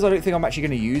 Elixirs, I don't think I'm actually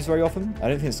going to use very often. I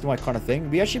don't think it's my kind of thing.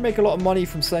 We actually make a lot of money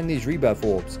from selling these rebirth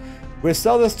orbs. We'll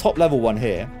sell this top level one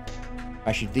here.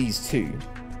 Actually, these two.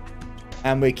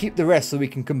 And we keep the rest so we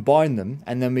can combine them.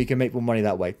 And then we can make more money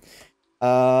that way.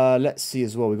 Let's see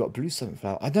as well. We've got blue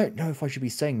sunflower. I don't know if I should be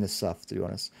saying this stuff, to be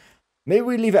honest. Maybe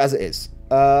we leave it as it is.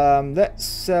 Let's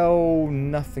sell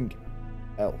nothing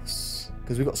else.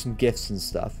 Because we've got some gifts and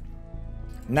stuff.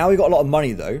 Now we've got a lot of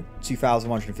money, though.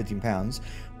 £2,115.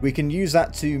 We can use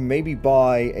that to maybe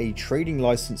buy a trading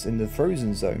license in the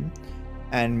frozen zone.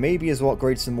 And maybe as well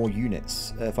upgrade some more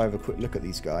units. If I have a quick look at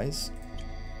these guys.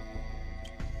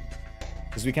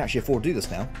 Because we can actually afford to do this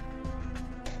now.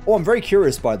 Oh, I'm very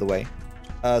curious, by the way.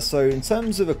 So in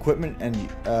terms of equipment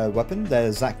and weapon, they're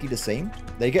exactly the same.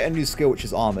 They get a new skill, which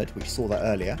is armored, which saw that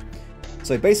earlier.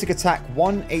 So basic attack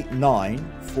 189,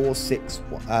 46,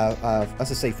 as I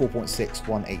say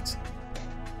 4.618.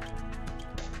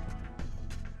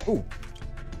 Ooh.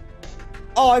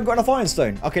 Oh, I've got enough iron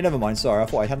stone. Okay, never mind. Sorry, I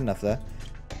thought I had enough there.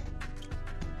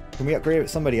 Can we upgrade it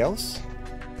with somebody else?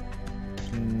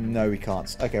 No, we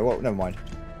can't. Okay, well, never mind.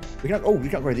 We can. Oh, we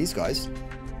can upgrade these guys.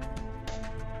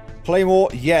 Claymore,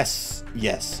 yes,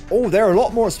 yes. Oh, they're a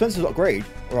lot more expensive to upgrade,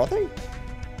 or are they?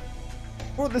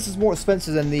 Or this is more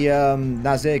expensive than the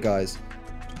Nazir guys.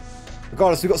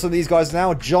 Regardless, we've got some of these guys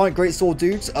now. Giant greatsword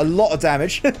dudes, a lot of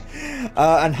damage.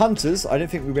 And hunters, I don't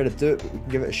think we'll be able to do it, but we can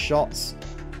give it a shot.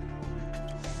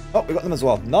 Oh, we got them as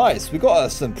well. Nice. We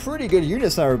got some pretty good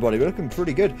units now, everybody. We're looking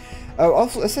pretty good. Oh,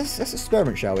 also, let's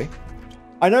experiment, shall we?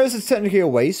 I know this is technically a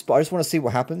waste, but I just want to see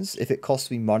what happens if it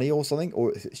costs me money or something,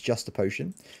 or if it's just a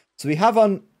potion. So we have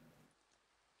on.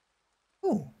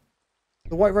 Oh,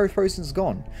 the white rose potion's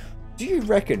gone. Do you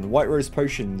reckon white rose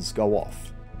potions go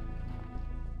off?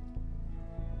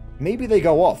 Maybe they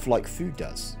go off like food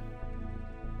does.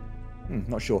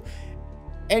 Not sure.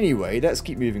 Anyway, let's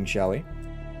keep moving, shall we?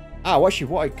 Oh, actually,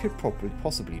 what I could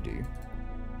possibly do.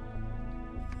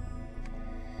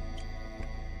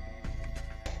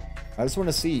 I just want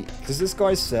to see, does this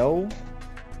guy sell?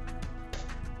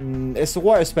 It's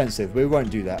quite expensive. We won't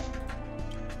do that.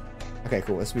 Okay,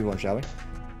 cool. Let's move on, shall we?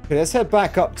 Okay, let's head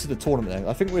back up to the tournament then.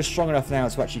 I think we're strong enough now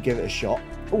to actually give it a shot.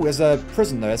 Oh, there's a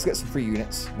prison though. Let's get some free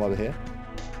units while we're here.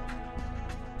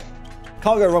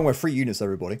 Can't go wrong with free units,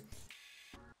 everybody.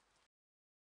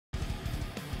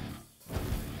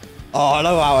 Oh, I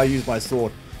know how I use my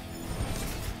sword.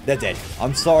 They're dead.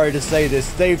 I'm sorry to say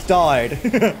this. They've died.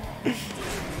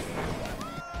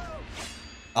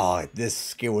 Oh, this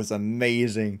skill is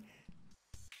amazing.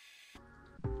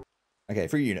 Okay,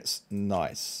 3 units.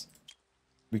 Nice.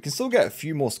 We can still get a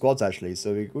few more squads, actually,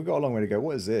 so we've got a long way to go.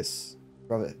 What is this?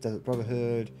 Desert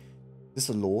Brotherhood. Is this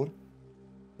a Lord?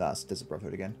 That's Desert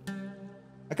Brotherhood again.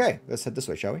 Okay, let's head this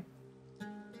way, shall we?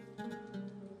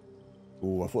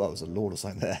 Ooh, I thought that was a Lord or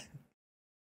something there.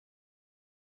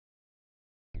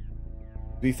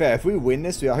 To be fair, if we win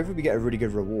this, hopefully we get a really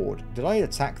good reward. Did I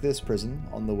attack this prison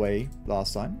on the way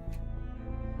last time?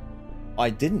 I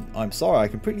didn't. I'm sorry, I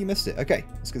completely missed it. Okay,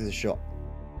 let's give this a shot.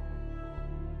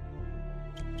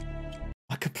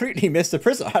 I completely missed the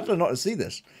prison. How did I not see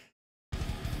this?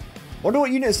 Wonder what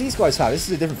units these guys have. This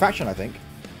is a different faction, I think.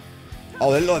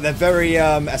 Oh, they're very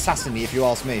assassin-y, if you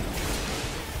ask me.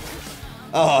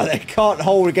 Oh, they can't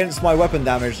hold against my weapon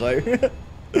damage, though.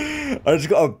 I just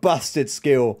got a busted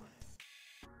skill.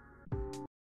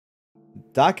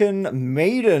 Dakan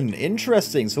Maiden.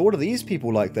 Interesting. So what are these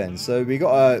people like then? So we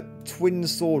got a twin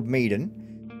sword maiden.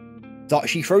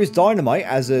 She throws dynamite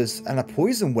as a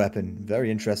poison weapon.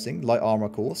 Very interesting. Light armor,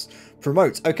 of course.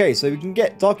 Promote. Okay, so we can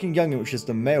get Dark Young, which is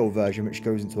the male version, which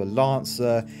goes into a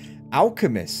lancer.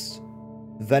 Alchemist.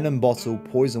 Venom bottle.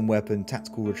 Poison weapon.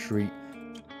 Tactical retreat.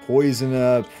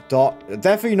 Poisoner. Dark.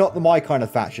 Definitely not my kind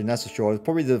of faction, that's for sure. It's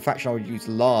probably the faction I would use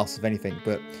last, if anything.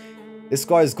 But this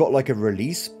guy's got like a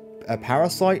release. A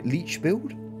parasite leech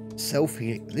build.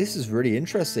 Selfie. This is really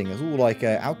interesting. It's all like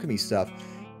alchemy stuff.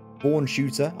 Born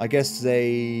shooter. I guess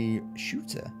a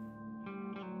shooter.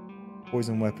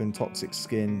 Poison weapon, toxic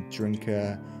skin,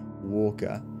 drinker,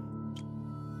 walker.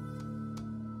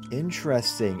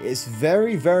 Interesting. It's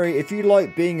very, very... If you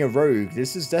like being a rogue,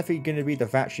 this is definitely going to be the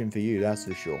faction for you, that's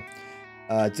for sure.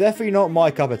 Definitely not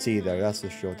my cup of tea, though, that's for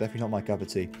sure. Definitely not my cup of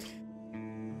tea.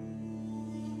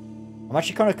 I'm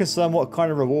actually kind of concerned what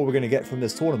kind of reward we're going to get from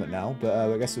this tournament now, but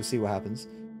I guess we'll see what happens.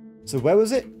 So where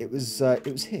was it? It was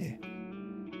here.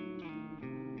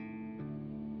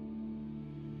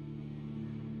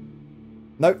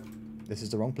 Nope. This is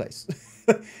the wrong place.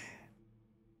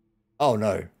 Oh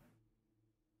no.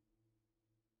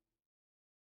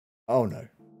 Oh no.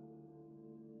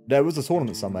 There was a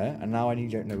tournament somewhere, and now I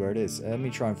don't know where it is. Let me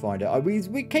try and find it.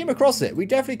 We came across it. We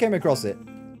definitely came across it.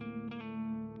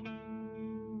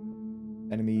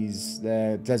 Enemies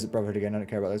there. Desert Brotherhood again. I don't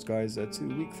care about those guys. They're too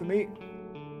weak for me.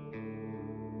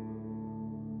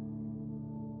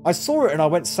 I saw it and I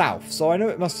went south, so I know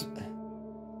it must...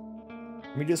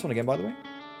 Can we do this one again, by the way?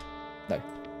 No.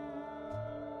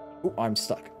 Oh, I'm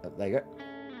stuck. Oh, there you go.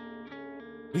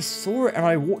 We saw it and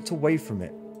I walked away from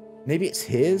it. Maybe it's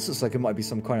his. It's like it might be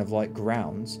some kind of like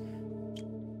grounds.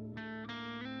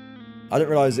 I didn't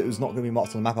realize it was not going to be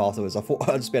marked on the map afterwards. I thought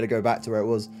I'd just be able to go back to where it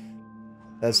was.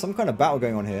 There's some kind of battle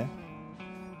going on here,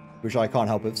 which I can't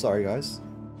help with. Sorry, guys.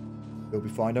 It'll be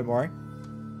fine. Don't worry.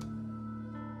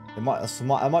 It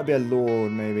might be a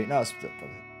lord, maybe. No, it's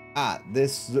probably.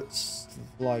 This looks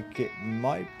like it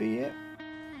might be it.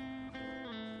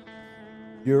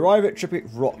 You arrive at Trippic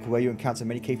Rock, where you encounter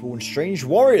many capable and strange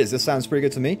warriors. This sounds pretty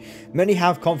good to me. Many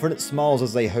have confident smiles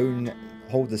as they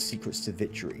hold the secrets to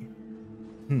victory.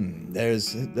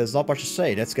 There's not much to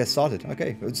say. Let's get started.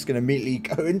 Okay, we're just going to immediately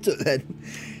go into it then.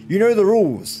 You know the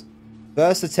rules.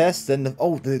 First the test, then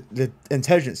the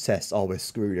intelligence test. Oh, we're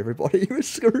screwed, everybody. We're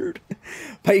screwed.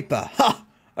 Paper. Ha!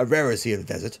 A rarity of the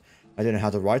desert. I don't know how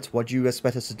to write. What do you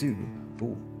expect us to do?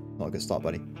 Ooh, not a good start,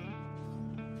 buddy.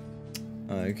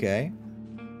 Okay.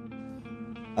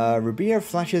 Rubia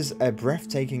flashes a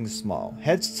breathtaking smile.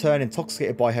 Heads turn,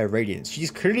 intoxicated by her radiance.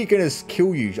 She's clearly going to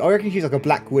kill you. I reckon she's like a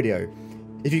Black Widow.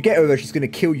 If you get over, she's going to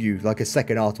kill you like a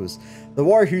second afterwards. The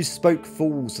warrior who spoke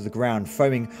falls to the ground,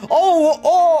 foaming.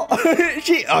 Oh!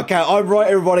 Okay, I'm right,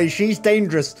 everybody. She's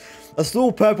dangerous. A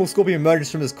small purple scorpion emerges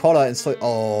from his collar and so.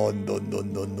 Oh,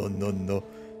 no.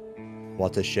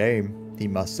 What a shame. He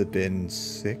must have been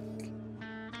sick.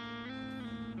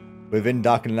 Within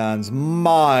darkened lands,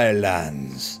 my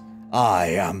lands, I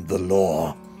am the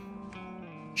law.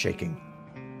 Shaking.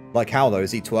 Like how, though?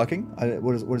 Is he twerking?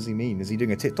 What does he mean? Is he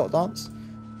doing a TikTok dance?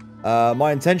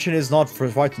 My intention is not to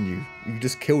frighten you. You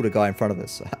just killed a guy in front of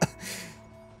us.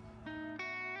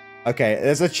 Okay,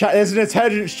 there's an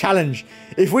intelligence challenge.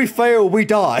 If we fail, we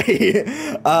die.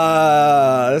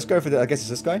 Let's go for the... I guess it's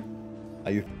this guy.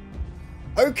 Are you...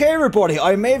 Okay, everybody,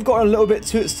 I may have gotten a little bit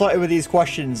too excited with these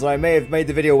questions, and I may have made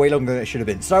the video way longer than it should have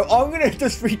been. So I'm going to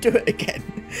just redo it again.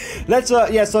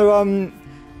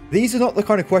 These are not the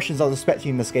kind of questions I was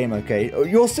expecting in this game, okay?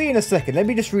 You'll see in a second. Let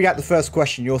me just read out the first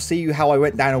question. You'll see how I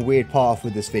went down a weird path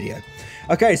with this video.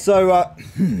 Okay, so,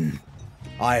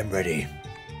 I am ready.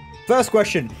 First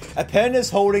question. A pen is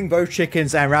holding both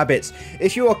chickens and rabbits.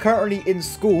 If you are currently in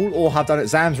school or have done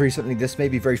exams recently, this may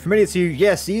be very familiar to you.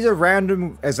 Yes, these are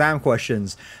random exam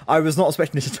questions. I was not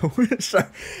expecting this at all. So,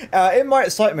 in my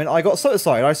excitement, I got so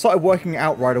excited, I started working it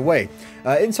out right away.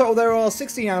 In total, there are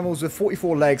 16 animals with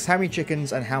 44 legs. How many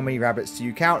chickens and how many rabbits do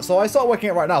you count? So I started working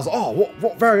it right now. I was like, oh,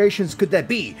 what variations could there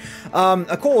be?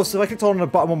 Of course, if I clicked on the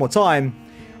button one more time,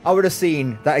 I would have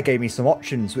seen that it gave me some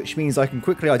options, which means I can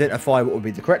quickly identify what would be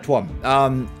the correct one.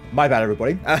 My bad,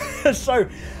 everybody.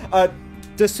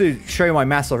 Just to show you my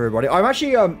maths off, everybody, I'm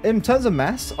actually, in terms of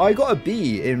maths, I got a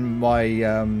B in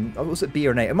my, was it B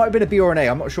or an A? It might have been a B or an A,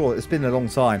 I'm not sure, it's been a long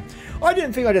time. I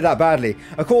didn't think I did that badly.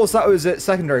 Of course, that was at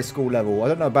secondary school level. I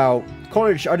don't know about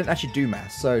college, I didn't actually do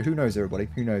maths, so who knows, everybody,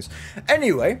 who knows.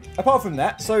 Anyway, apart from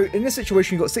that, so in this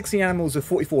situation, you've got 16 animals with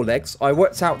 44 legs. I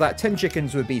worked out that 10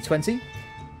 chickens would be 20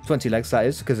 legs, that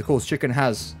is, because of course chicken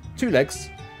has 2 legs.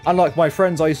 Unlike my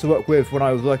friends I used to work with when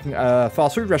I was working at a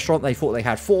fast food restaurant, they thought they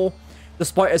had 4,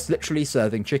 despite us literally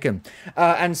serving chicken.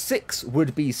 And 6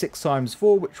 would be 6 times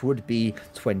 4, which would be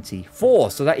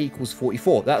 24. So that equals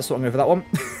 44. That's what I'm going for that one.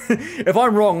 If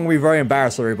I'm wrong, we're very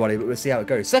embarrassed, everybody, but we'll see how it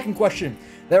goes. Second question.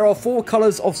 There are 4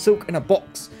 colors of silk in a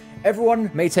box. Everyone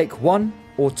may take 1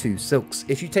 or 2 silks.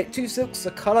 If you take 2 silks,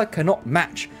 the color cannot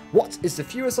match. What is the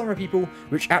fewest number of people,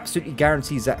 which absolutely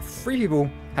guarantees that 3 people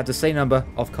have the same number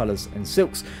of colors and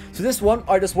silks? So this one,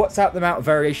 I just worked out the amount of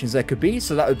variations there could be.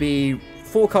 So that would be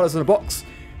 4 colors in a box.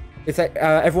 If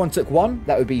everyone took 1,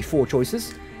 that would be 4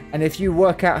 choices. And if you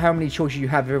work out how many choices you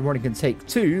have, everyone can take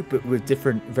 2, but with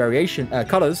different variation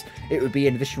colors, it would be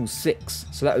an additional 6.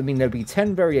 So that would mean there'd be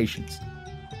 10 variations.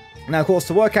 Now, of course,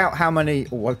 to work out how many...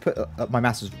 Oh, I put my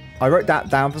maths... I wrote that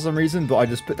down for some reason, but I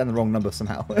just put down the wrong number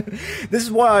somehow. This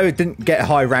is why I didn't get a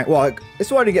high rank. Well, this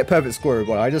is why I didn't get perfect score,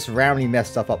 but I just roundly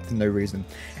messed stuff up for no reason.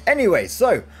 Anyway,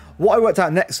 so What I worked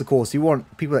out next, of course, you want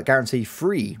people that guarantee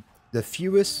free. The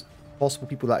fewest possible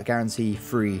people that guarantee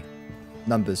free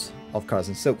numbers of colours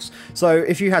and silks. So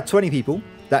if you had 20 people,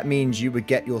 that means you would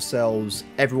get yourselves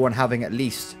everyone having at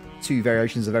least 2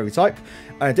 variations of every type.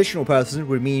 An additional person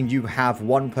would mean you have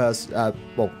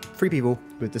 3 people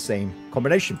with the same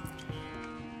combination.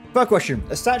 Third question.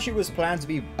 A statue was planned to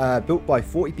be built by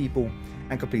 40 people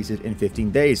and completed in 15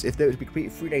 days. If they were to be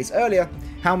completed 3 days earlier,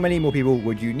 how many more people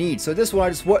would you need? So this one I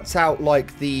just worked out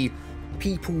like the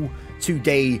people to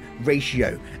day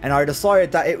ratio, and I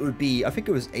decided that it would be, I think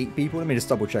it was 8 people. Let me just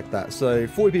double check that. So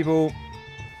 40 people,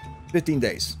 15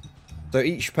 days. So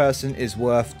each person is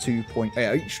worth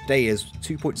each day is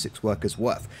 2.6 workers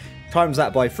worth. Times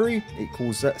that by 3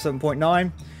 equals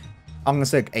 7.9. I'm gonna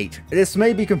say 8. This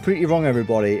may be completely wrong,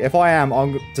 everybody. If I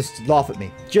am, just laugh at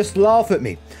me. Just laugh at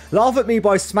me. Laugh at me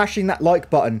by smashing that like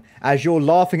button as you're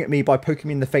laughing at me by poking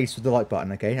me in the face with the like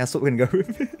button, okay? That's what we're gonna go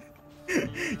with.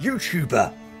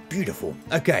 YouTuber. Beautiful.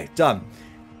 Okay, done.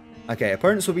 Okay,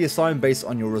 opponents will be assigned based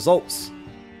on your results.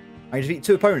 I defeat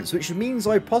 2 opponents, which means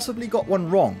I possibly got one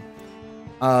wrong.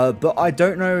 But I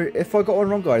don't know if I got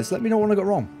one wrong, guys. Let me know when I got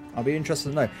wrong. I'll be interested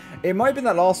to know. It might have been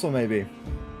that last one, maybe.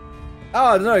 Oh,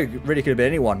 I don't know. It really could have been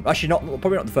anyone. Actually,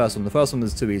 probably not the first one. The first one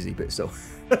was too easy, but still.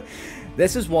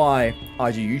 This is why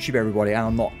I do YouTube, everybody, and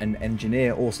I'm not an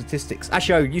engineer or statistics.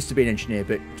 Actually, I used to be an engineer,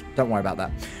 but don't worry about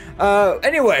that.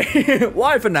 Anyway,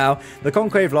 why for now? The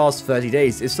conclave lasts 30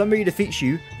 days. If somebody defeats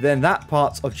you, then that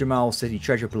part of Jamal City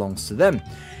treasure belongs to them.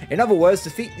 In other words,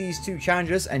 defeat these 2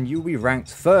 challengers and you'll be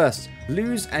ranked first.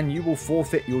 Lose and you will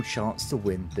forfeit your chance to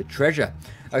win the treasure.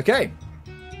 Okay.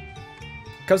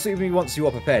 Come see me once you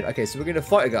are prepared. Okay, so we're going to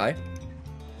fight a guy.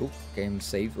 Oh, game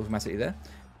saved automatically there.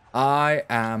 I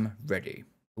am ready.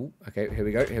 Oh, okay, here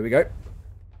we go, here we go.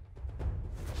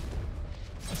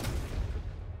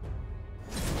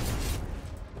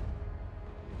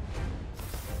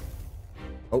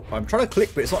 Oh, I'm trying to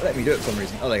click, but it's not letting me do it for some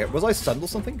reason. Oh, there you go. Was I stunned or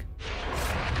something?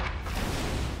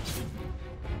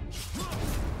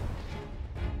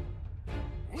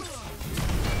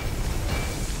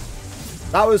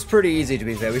 That was pretty easy, to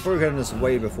be fair. We've probably done this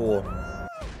way before.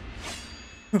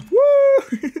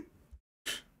 Woo!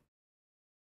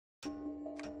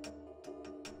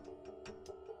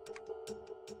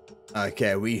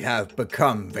 Okay, we have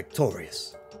become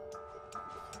victorious.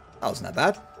 That wasn't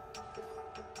that bad.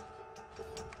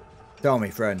 Tell me,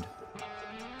 friend.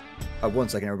 Oh, 1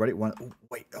 second, everybody. Oh,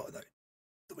 wait. Oh, no.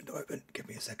 The window open. Give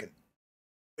me a second.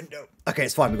 Window. Okay,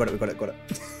 it's fine. We got it. Got it.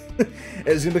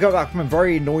 It's going to become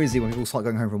very noisy when people start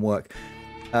going home from work.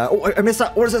 Oh, I missed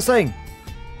that. What is it saying?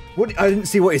 What? I didn't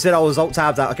see what he said. I was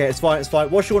alt-tabbed out. Okay, it's fine.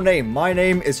 What's your name? My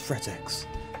name is Fretex.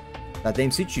 That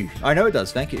name suits you. I know it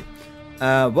does. Thank you.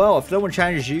 Well, if no one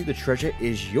challenges you, the treasure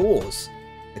is yours.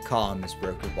 The calm is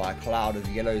broken by a cloud of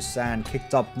yellow sand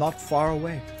kicked up not far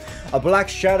away. A black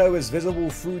shadow is visible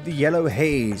through the yellow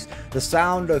haze. The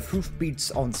sound of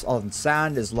hoofbeats on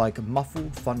sand is like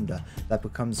muffled thunder that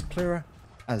becomes clearer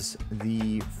as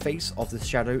the face of the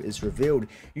shadow is revealed.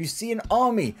 You see an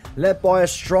army led by a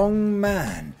strong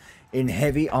man in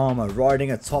heavy armor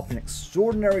riding atop an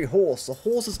extraordinary horse. The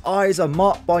horse's eyes are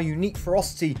marked by unique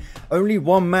ferocity. Only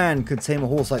one man could tame a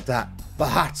horse like that.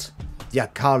 Bahat, the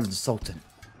Akkad Sultan.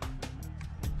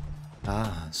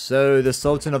 Ah, so the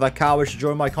Sultan of Akkad wished to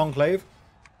join my conclave.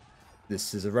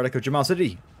 This is a relic of Jamal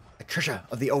City, a treasure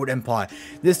of the old empire.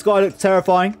 This guy looks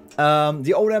terrifying.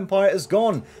 The old empire is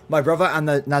gone. My brother and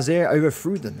the Nazir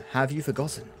overthrew them. Have you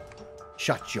forgotten?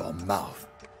 Shut your mouth.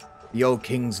 The old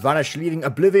kings vanished, leaving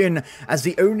oblivion as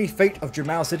the only fate of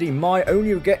Jamal City. My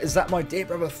only regret is that my dear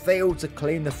brother failed to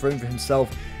claim the throne for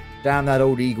himself. Damn that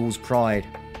old eagle's pride.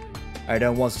 I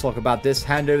don't want to talk about this.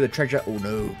 Hand over the treasure. Oh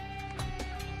no.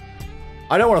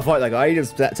 I don't want to fight that guy.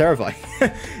 He's that terrifying.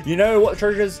 You know what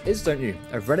treasure is, don't you?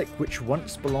 A relic which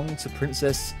once belonged to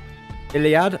Princess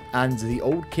Iliad and the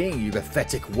old king, you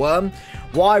pathetic worm.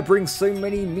 Why bring so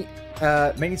many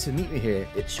to meet me here?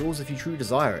 It's yours if you truly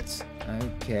desire it.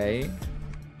 Okay.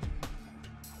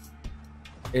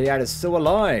 Iliad is still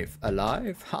alive.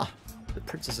 Alive? Ha! The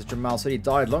Princess of Jamal City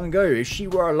died long ago. If she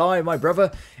were alive, my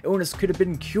brother, illness could have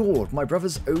been cured. My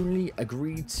brothers only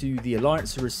agreed to the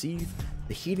alliance to receive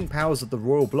the healing powers of the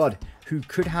royal blood. Who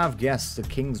could have guessed the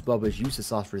king's blood was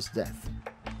useless after his death?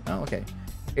 Oh, okay.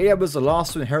 Iliad was the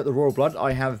last to inherit the royal blood.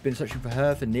 I have been searching for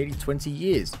her for nearly 20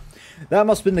 years. That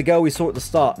must have been the girl we saw at the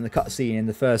start in the cutscene in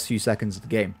the first few seconds of the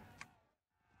game.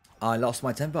 I lost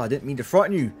my temper. I didn't mean to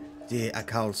frighten you, dear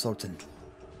Akkad Sultan.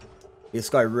 This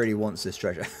guy really wants this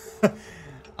treasure.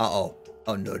 Uh-oh.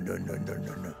 Oh, no.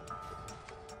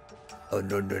 Oh,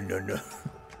 no.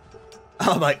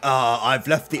 I'm like, I've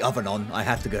left the oven on. I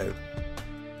have to go.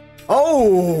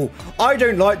 Oh, I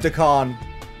don't like Dakan.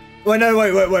 Wait, no,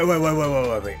 wait.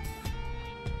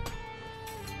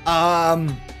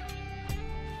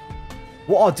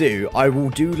 What I'll do, I will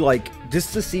do like,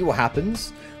 just to see what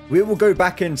happens. We will go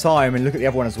back in time and look at the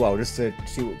other one as well, just to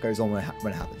see what goes on when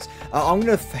it happens. I'm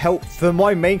going to help, for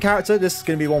my main character, this is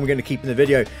going to be one we're going to keep in the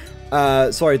video.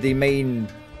 Sorry, the main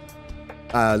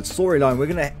storyline, we're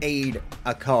going to aid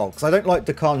Akal, because I don't like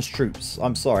Dakan's troops.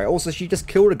 I'm sorry. Also, she just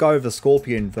killed a guy with a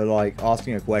scorpion for, like,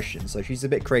 asking a question, so she's a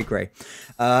bit cray-cray.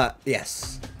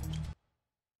 Yes.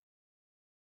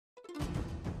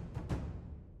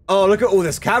 Oh, look at all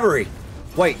this cavalry.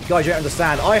 Wait, you guys don't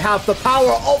understand. I have the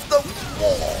power of the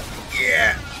war.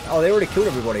 Yeah. Oh, they already killed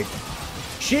everybody.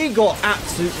 She got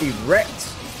absolutely wrecked.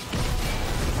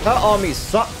 Her army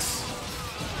sucks.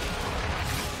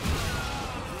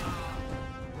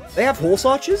 They have horse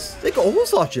archers? They got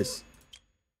horse archers.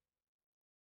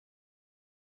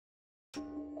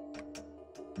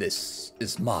 This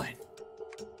is mine.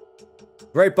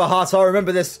 Great Bahata,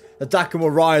 remember this. The Dakan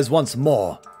will rise once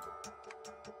more.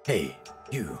 Hey,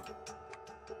 you.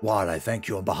 While I thank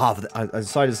you on behalf of the... I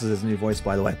decided this is his new voice,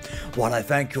 by the way. While I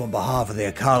thank you on behalf of the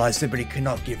Akal, I simply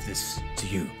cannot give this to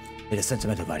you. It is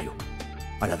sentimental value.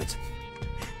 I love it.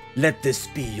 Let this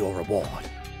be your reward.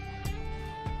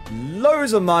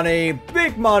 Loads of money.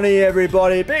 Big money,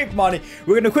 everybody. Big money.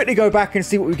 We're going to quickly go back and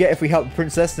see what we get if we help the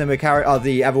princess. And then we carry...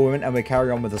 the other women. And we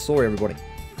carry on with the story, everybody.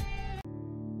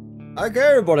 Okay,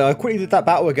 everybody, I quickly did that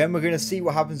battle again. We're going to see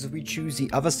what happens if we choose the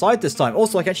other side this time.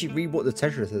 Also, I can actually read what the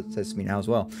treasure says to me now as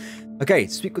well. Okay,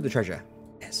 speak with the treasure.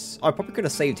 Yes. I probably could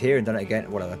have saved here and done it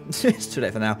again. Whatever. It's too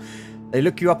late for now. They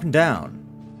look you up and down.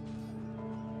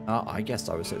 I guess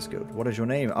I was so skilled. What is your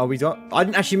name? Oh, we don't... I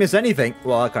didn't actually miss anything.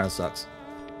 Well, that kind of sucks.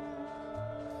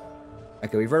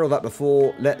 Okay, we've read all that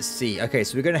before. Let's see. Okay,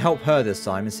 so we're going to help her this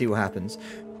time and see what happens.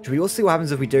 Should we also see what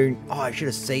happens if we don't... Oh, I should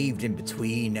have saved in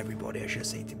between, everybody. I should have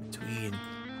saved in between.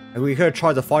 And we could have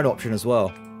tried the final option as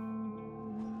well.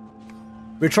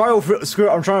 We'll try all three... Screw it.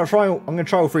 I'm going to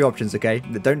try all three options, okay?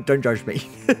 Don't judge me.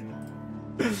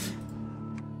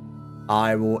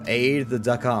 I will aid the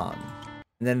Dakan.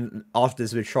 And then after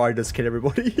this, we try to just kill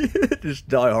everybody. Just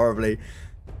die horribly.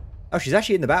 Oh, she's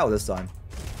actually in the battle this time.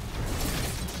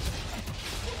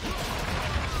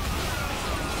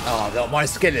 Oh, my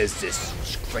skill is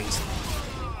just crazy.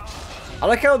 I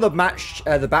like how the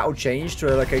battle changed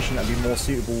to a location that would be more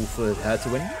suitable for her to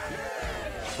win. I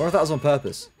wonder if that was on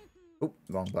purpose. Oh,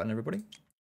 wrong button, everybody.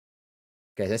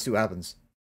 Okay, let's see what happens.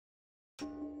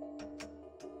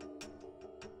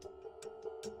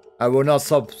 I will not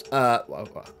sub...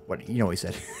 what, you know what he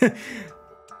said.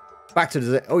 Back to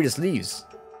the... Oh, he just leaves.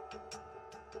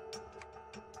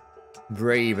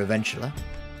 Brave adventurer.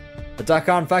 The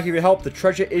Dakan, thank you for your help. The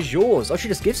treasure is yours. Oh, she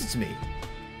just gives it to me.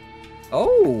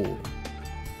 Oh.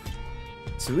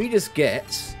 So we just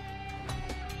get...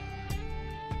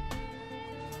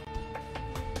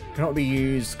 Cannot be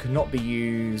used. Cannot be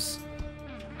used.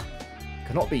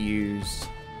 Cannot be used.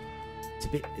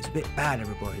 It's a bit bad,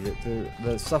 everybody.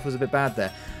 The stuff was a bit bad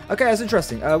there. Okay, that's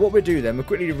interesting. What we'll do then, we'll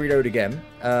quickly reload again.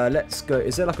 Let's go.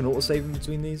 Is there like an autosave in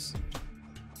between these?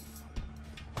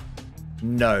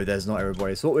 No, there's not,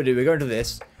 everybody. So what we'll do, we're going to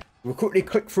this. We'll quickly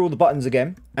click through all the buttons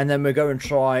again, and then we'll go and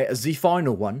try the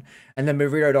final one, and then we'll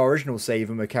reload our original save,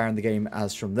 and we're carrying the game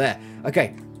as from there.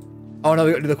 Okay. Oh no,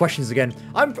 we got to do the questions again.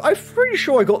 I'm pretty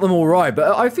sure I got them all right,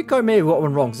 but I think I may have got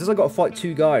one wrong, since I got to fight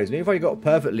two guys. Maybe if I got it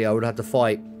perfectly, I would have to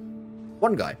fight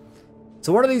one guy.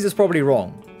 So one of these is probably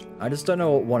wrong. I just don't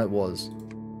know what one it was.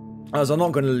 As I'm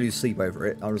not going to lose sleep over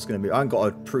it. I'm just going to be... I ain't got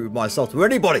to prove myself to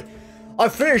anybody. I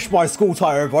finished my school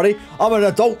time, everybody. I'm an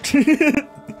adult.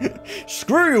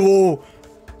 Screw you all.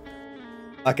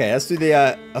 Okay, let's do the...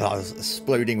 I was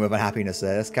exploding with unhappiness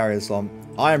there. Let's carry this on.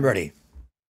 I am ready.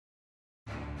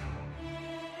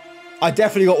 I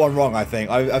definitely got one wrong, I think.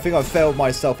 I think I've failed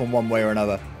myself in one way or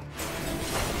another.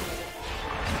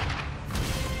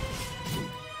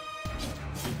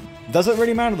 Does it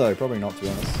really matter, though? Probably not, to be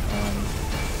honest.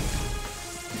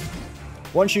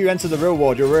 Once you enter the real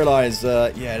world, you'll realize, yeah,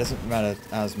 it doesn't matter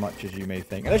as much as you may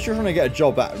think. Unless you're trying to get a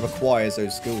job that requires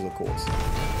those skills, of course.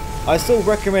 I still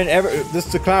recommend,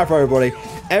 just to clarify,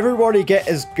 everybody get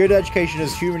as good education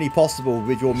as humanly possible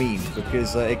with your means,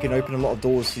 because it can open a lot of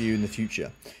doors for you in the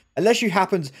future. Unless you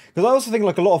happen to, because I also think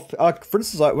like a lot of, for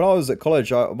instance, like when I was at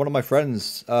college, one of my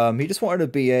friends, he just wanted to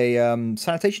be a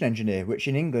sanitation engineer, which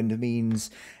in England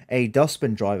means a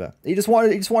dustbin driver. He just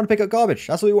wanted to pick up garbage.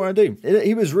 That's what he wanted to do.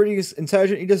 He was really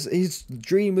intelligent. His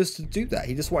dream was to do that.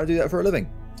 He just wanted to do that for a living.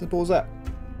 Simple as that.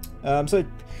 So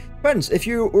Friends, if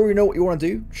you already know what you want to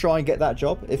do, try and get that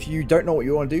job. If you don't know what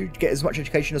you want to do, get as much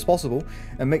education as possible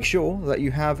and make sure that you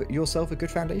have yourself a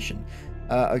good foundation.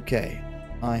 Okay,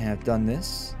 I have done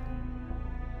this.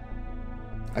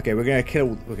 Okay, we're going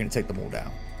to take them all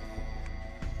down.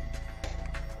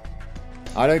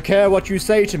 I don't care what you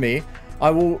say to me.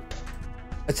 I will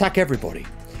attack everybody.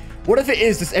 What if it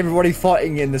is just everybody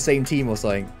fighting in the same team or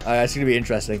something? It's going to be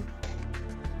interesting.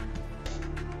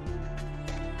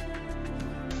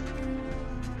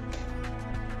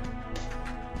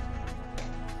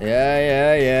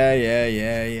 Yeah.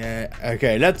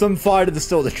 Okay, let them fight to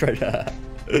steal the treasure.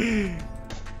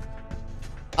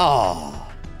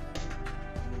 Ah.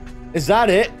 Is that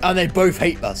it? And they both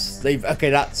hate us. Okay,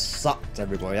 that sucked,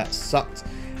 everybody. That sucked.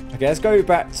 Okay, let's go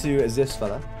back to this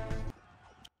fella.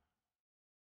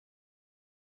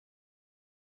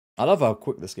 I love how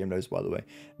quick this game goes, by the way.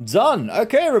 Done!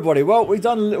 Okay, everybody. Well, we've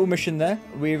done a little mission there.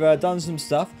 We've done some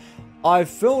stuff. I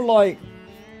feel like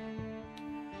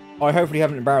I hopefully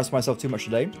haven't embarrassed myself too much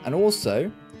today. And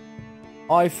also,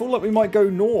 I feel like we might go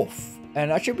north.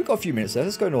 And actually, we've got a few minutes there.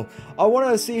 Let's go north. I want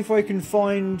to see if I can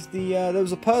find the... there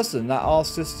was a person that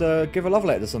asked us to give a love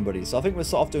letter to somebody. So I think we'll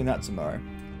start off doing that tomorrow.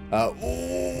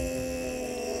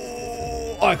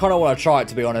 I kind of want to try it,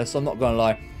 to be honest. I'm not going to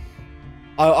lie.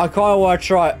 I kind of want to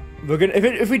try it. We're gonna,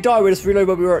 if we die, we'll just reload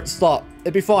where we were at the start.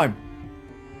 It'd be fine.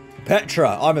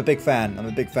 Petra. I'm a big fan.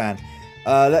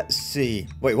 Let's see.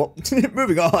 Wait, what?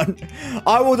 Moving on.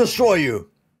 I will destroy you.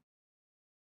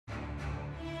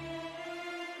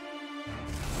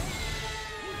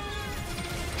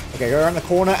 Okay, go around the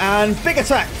corner and big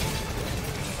attack.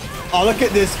 Oh, look at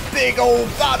this big old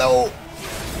battle.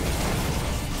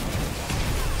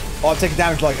 Oh, I'm taking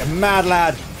damage like a mad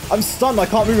lad. I'm stunned. I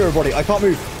can't move, everybody. I can't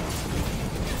move.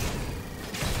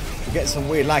 We get some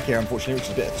weird lag here, unfortunately, which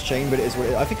is a bit of a shame, but it is what it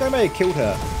is. I think I may have killed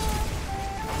her.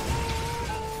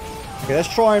 Okay,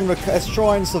 let's try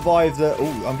and survive the...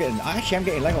 Oh, I'm getting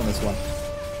lag on this one.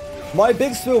 My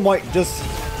big spill might just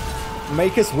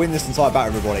make us win this entire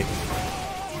battle, everybody.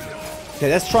 Okay,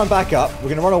 let's try and back up. We're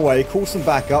going to run away, call some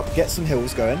backup, get some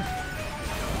hills going.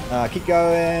 Keep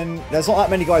going. There's not that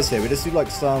many guys here. We just do like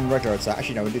some regular attack.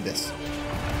 Actually, no, we'll do this.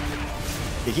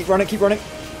 Okay, keep running, keep running.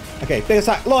 Okay, big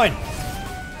attack, line.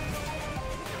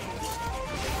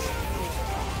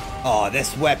 Oh,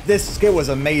 this skill was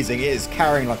amazing. It is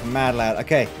carrying like a mad lad.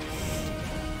 Okay.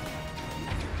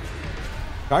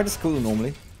 Can I just kill them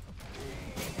normally?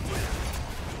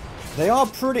 They are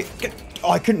pretty...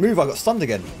 Oh, I couldn't move. I got stunned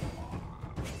again.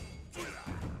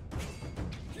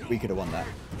 We could have won that.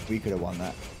 We could have won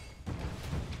that.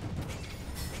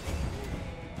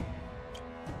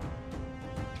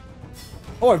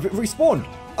 Oh, I've respawned.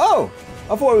 Oh,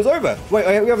 I thought it was over.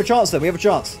 Wait, we have a chance then. We have a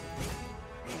chance.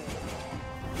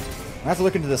 I have to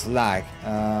look into this lag.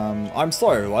 I'm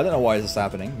sorry, I don't know why this is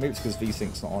happening. Maybe it's because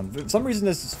V-Sync's not on. For some reason,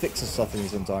 this fixes stuff in me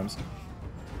sometimes.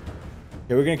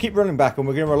 Okay, we're going to keep running back and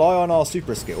we're going to rely on our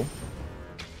super skill.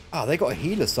 Ah, they got a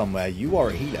healer somewhere. You are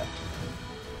a healer.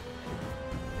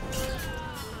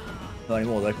 Not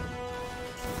anymore, though.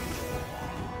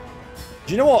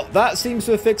 Do you know what? That seems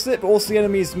to have fixed it, but also the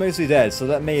enemy is mostly dead, so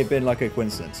that may have been like a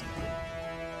coincidence.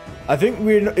 I think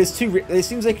it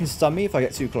seems they can stun me if I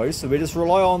get too close, so we just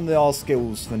rely on our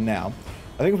skills for now.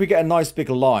 I think if we get a nice big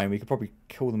line, we could probably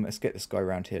kill them. Let's get this guy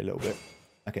around here a little bit.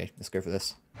 Okay, let's go for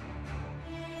this.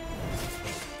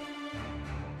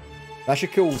 That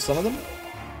should kill some of them.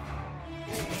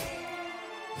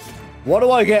 What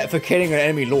do I get for killing an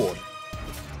enemy lord?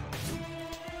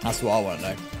 That's what I want to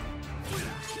know.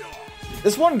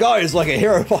 This one guy is like a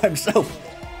hero by himself.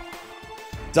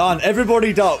 Done.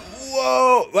 Everybody done.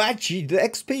 Whoa. Actually, the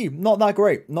XP, not that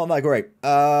great. Not that great.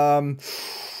 No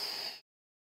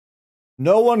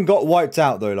one got wiped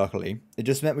out, though, luckily. It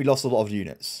just meant we lost a lot of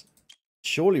units.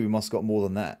 Surely we must have got more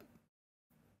than that.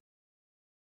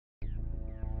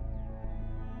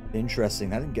 Interesting.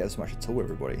 That didn't get us much at all,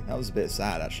 everybody. That was a bit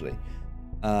sad, actually.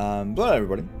 But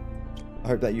everybody, I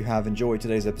hope that you have enjoyed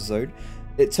today's episode.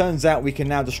 It turns out we can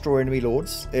now destroy enemy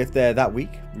lords if they're that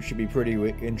weak, which should be pretty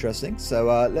interesting. So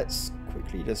let's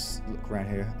quickly just look around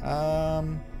here.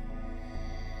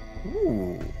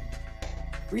 Ooh.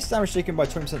 Increased damage taken by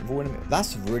 20% of all enemy.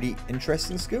 That's a really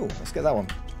interesting skill. Let's get that one.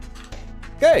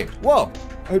 Okay, well,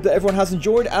 I hope that everyone has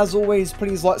enjoyed. As always,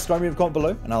 please like, subscribe, leave a comment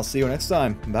below, and I'll see you next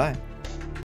time. Bye.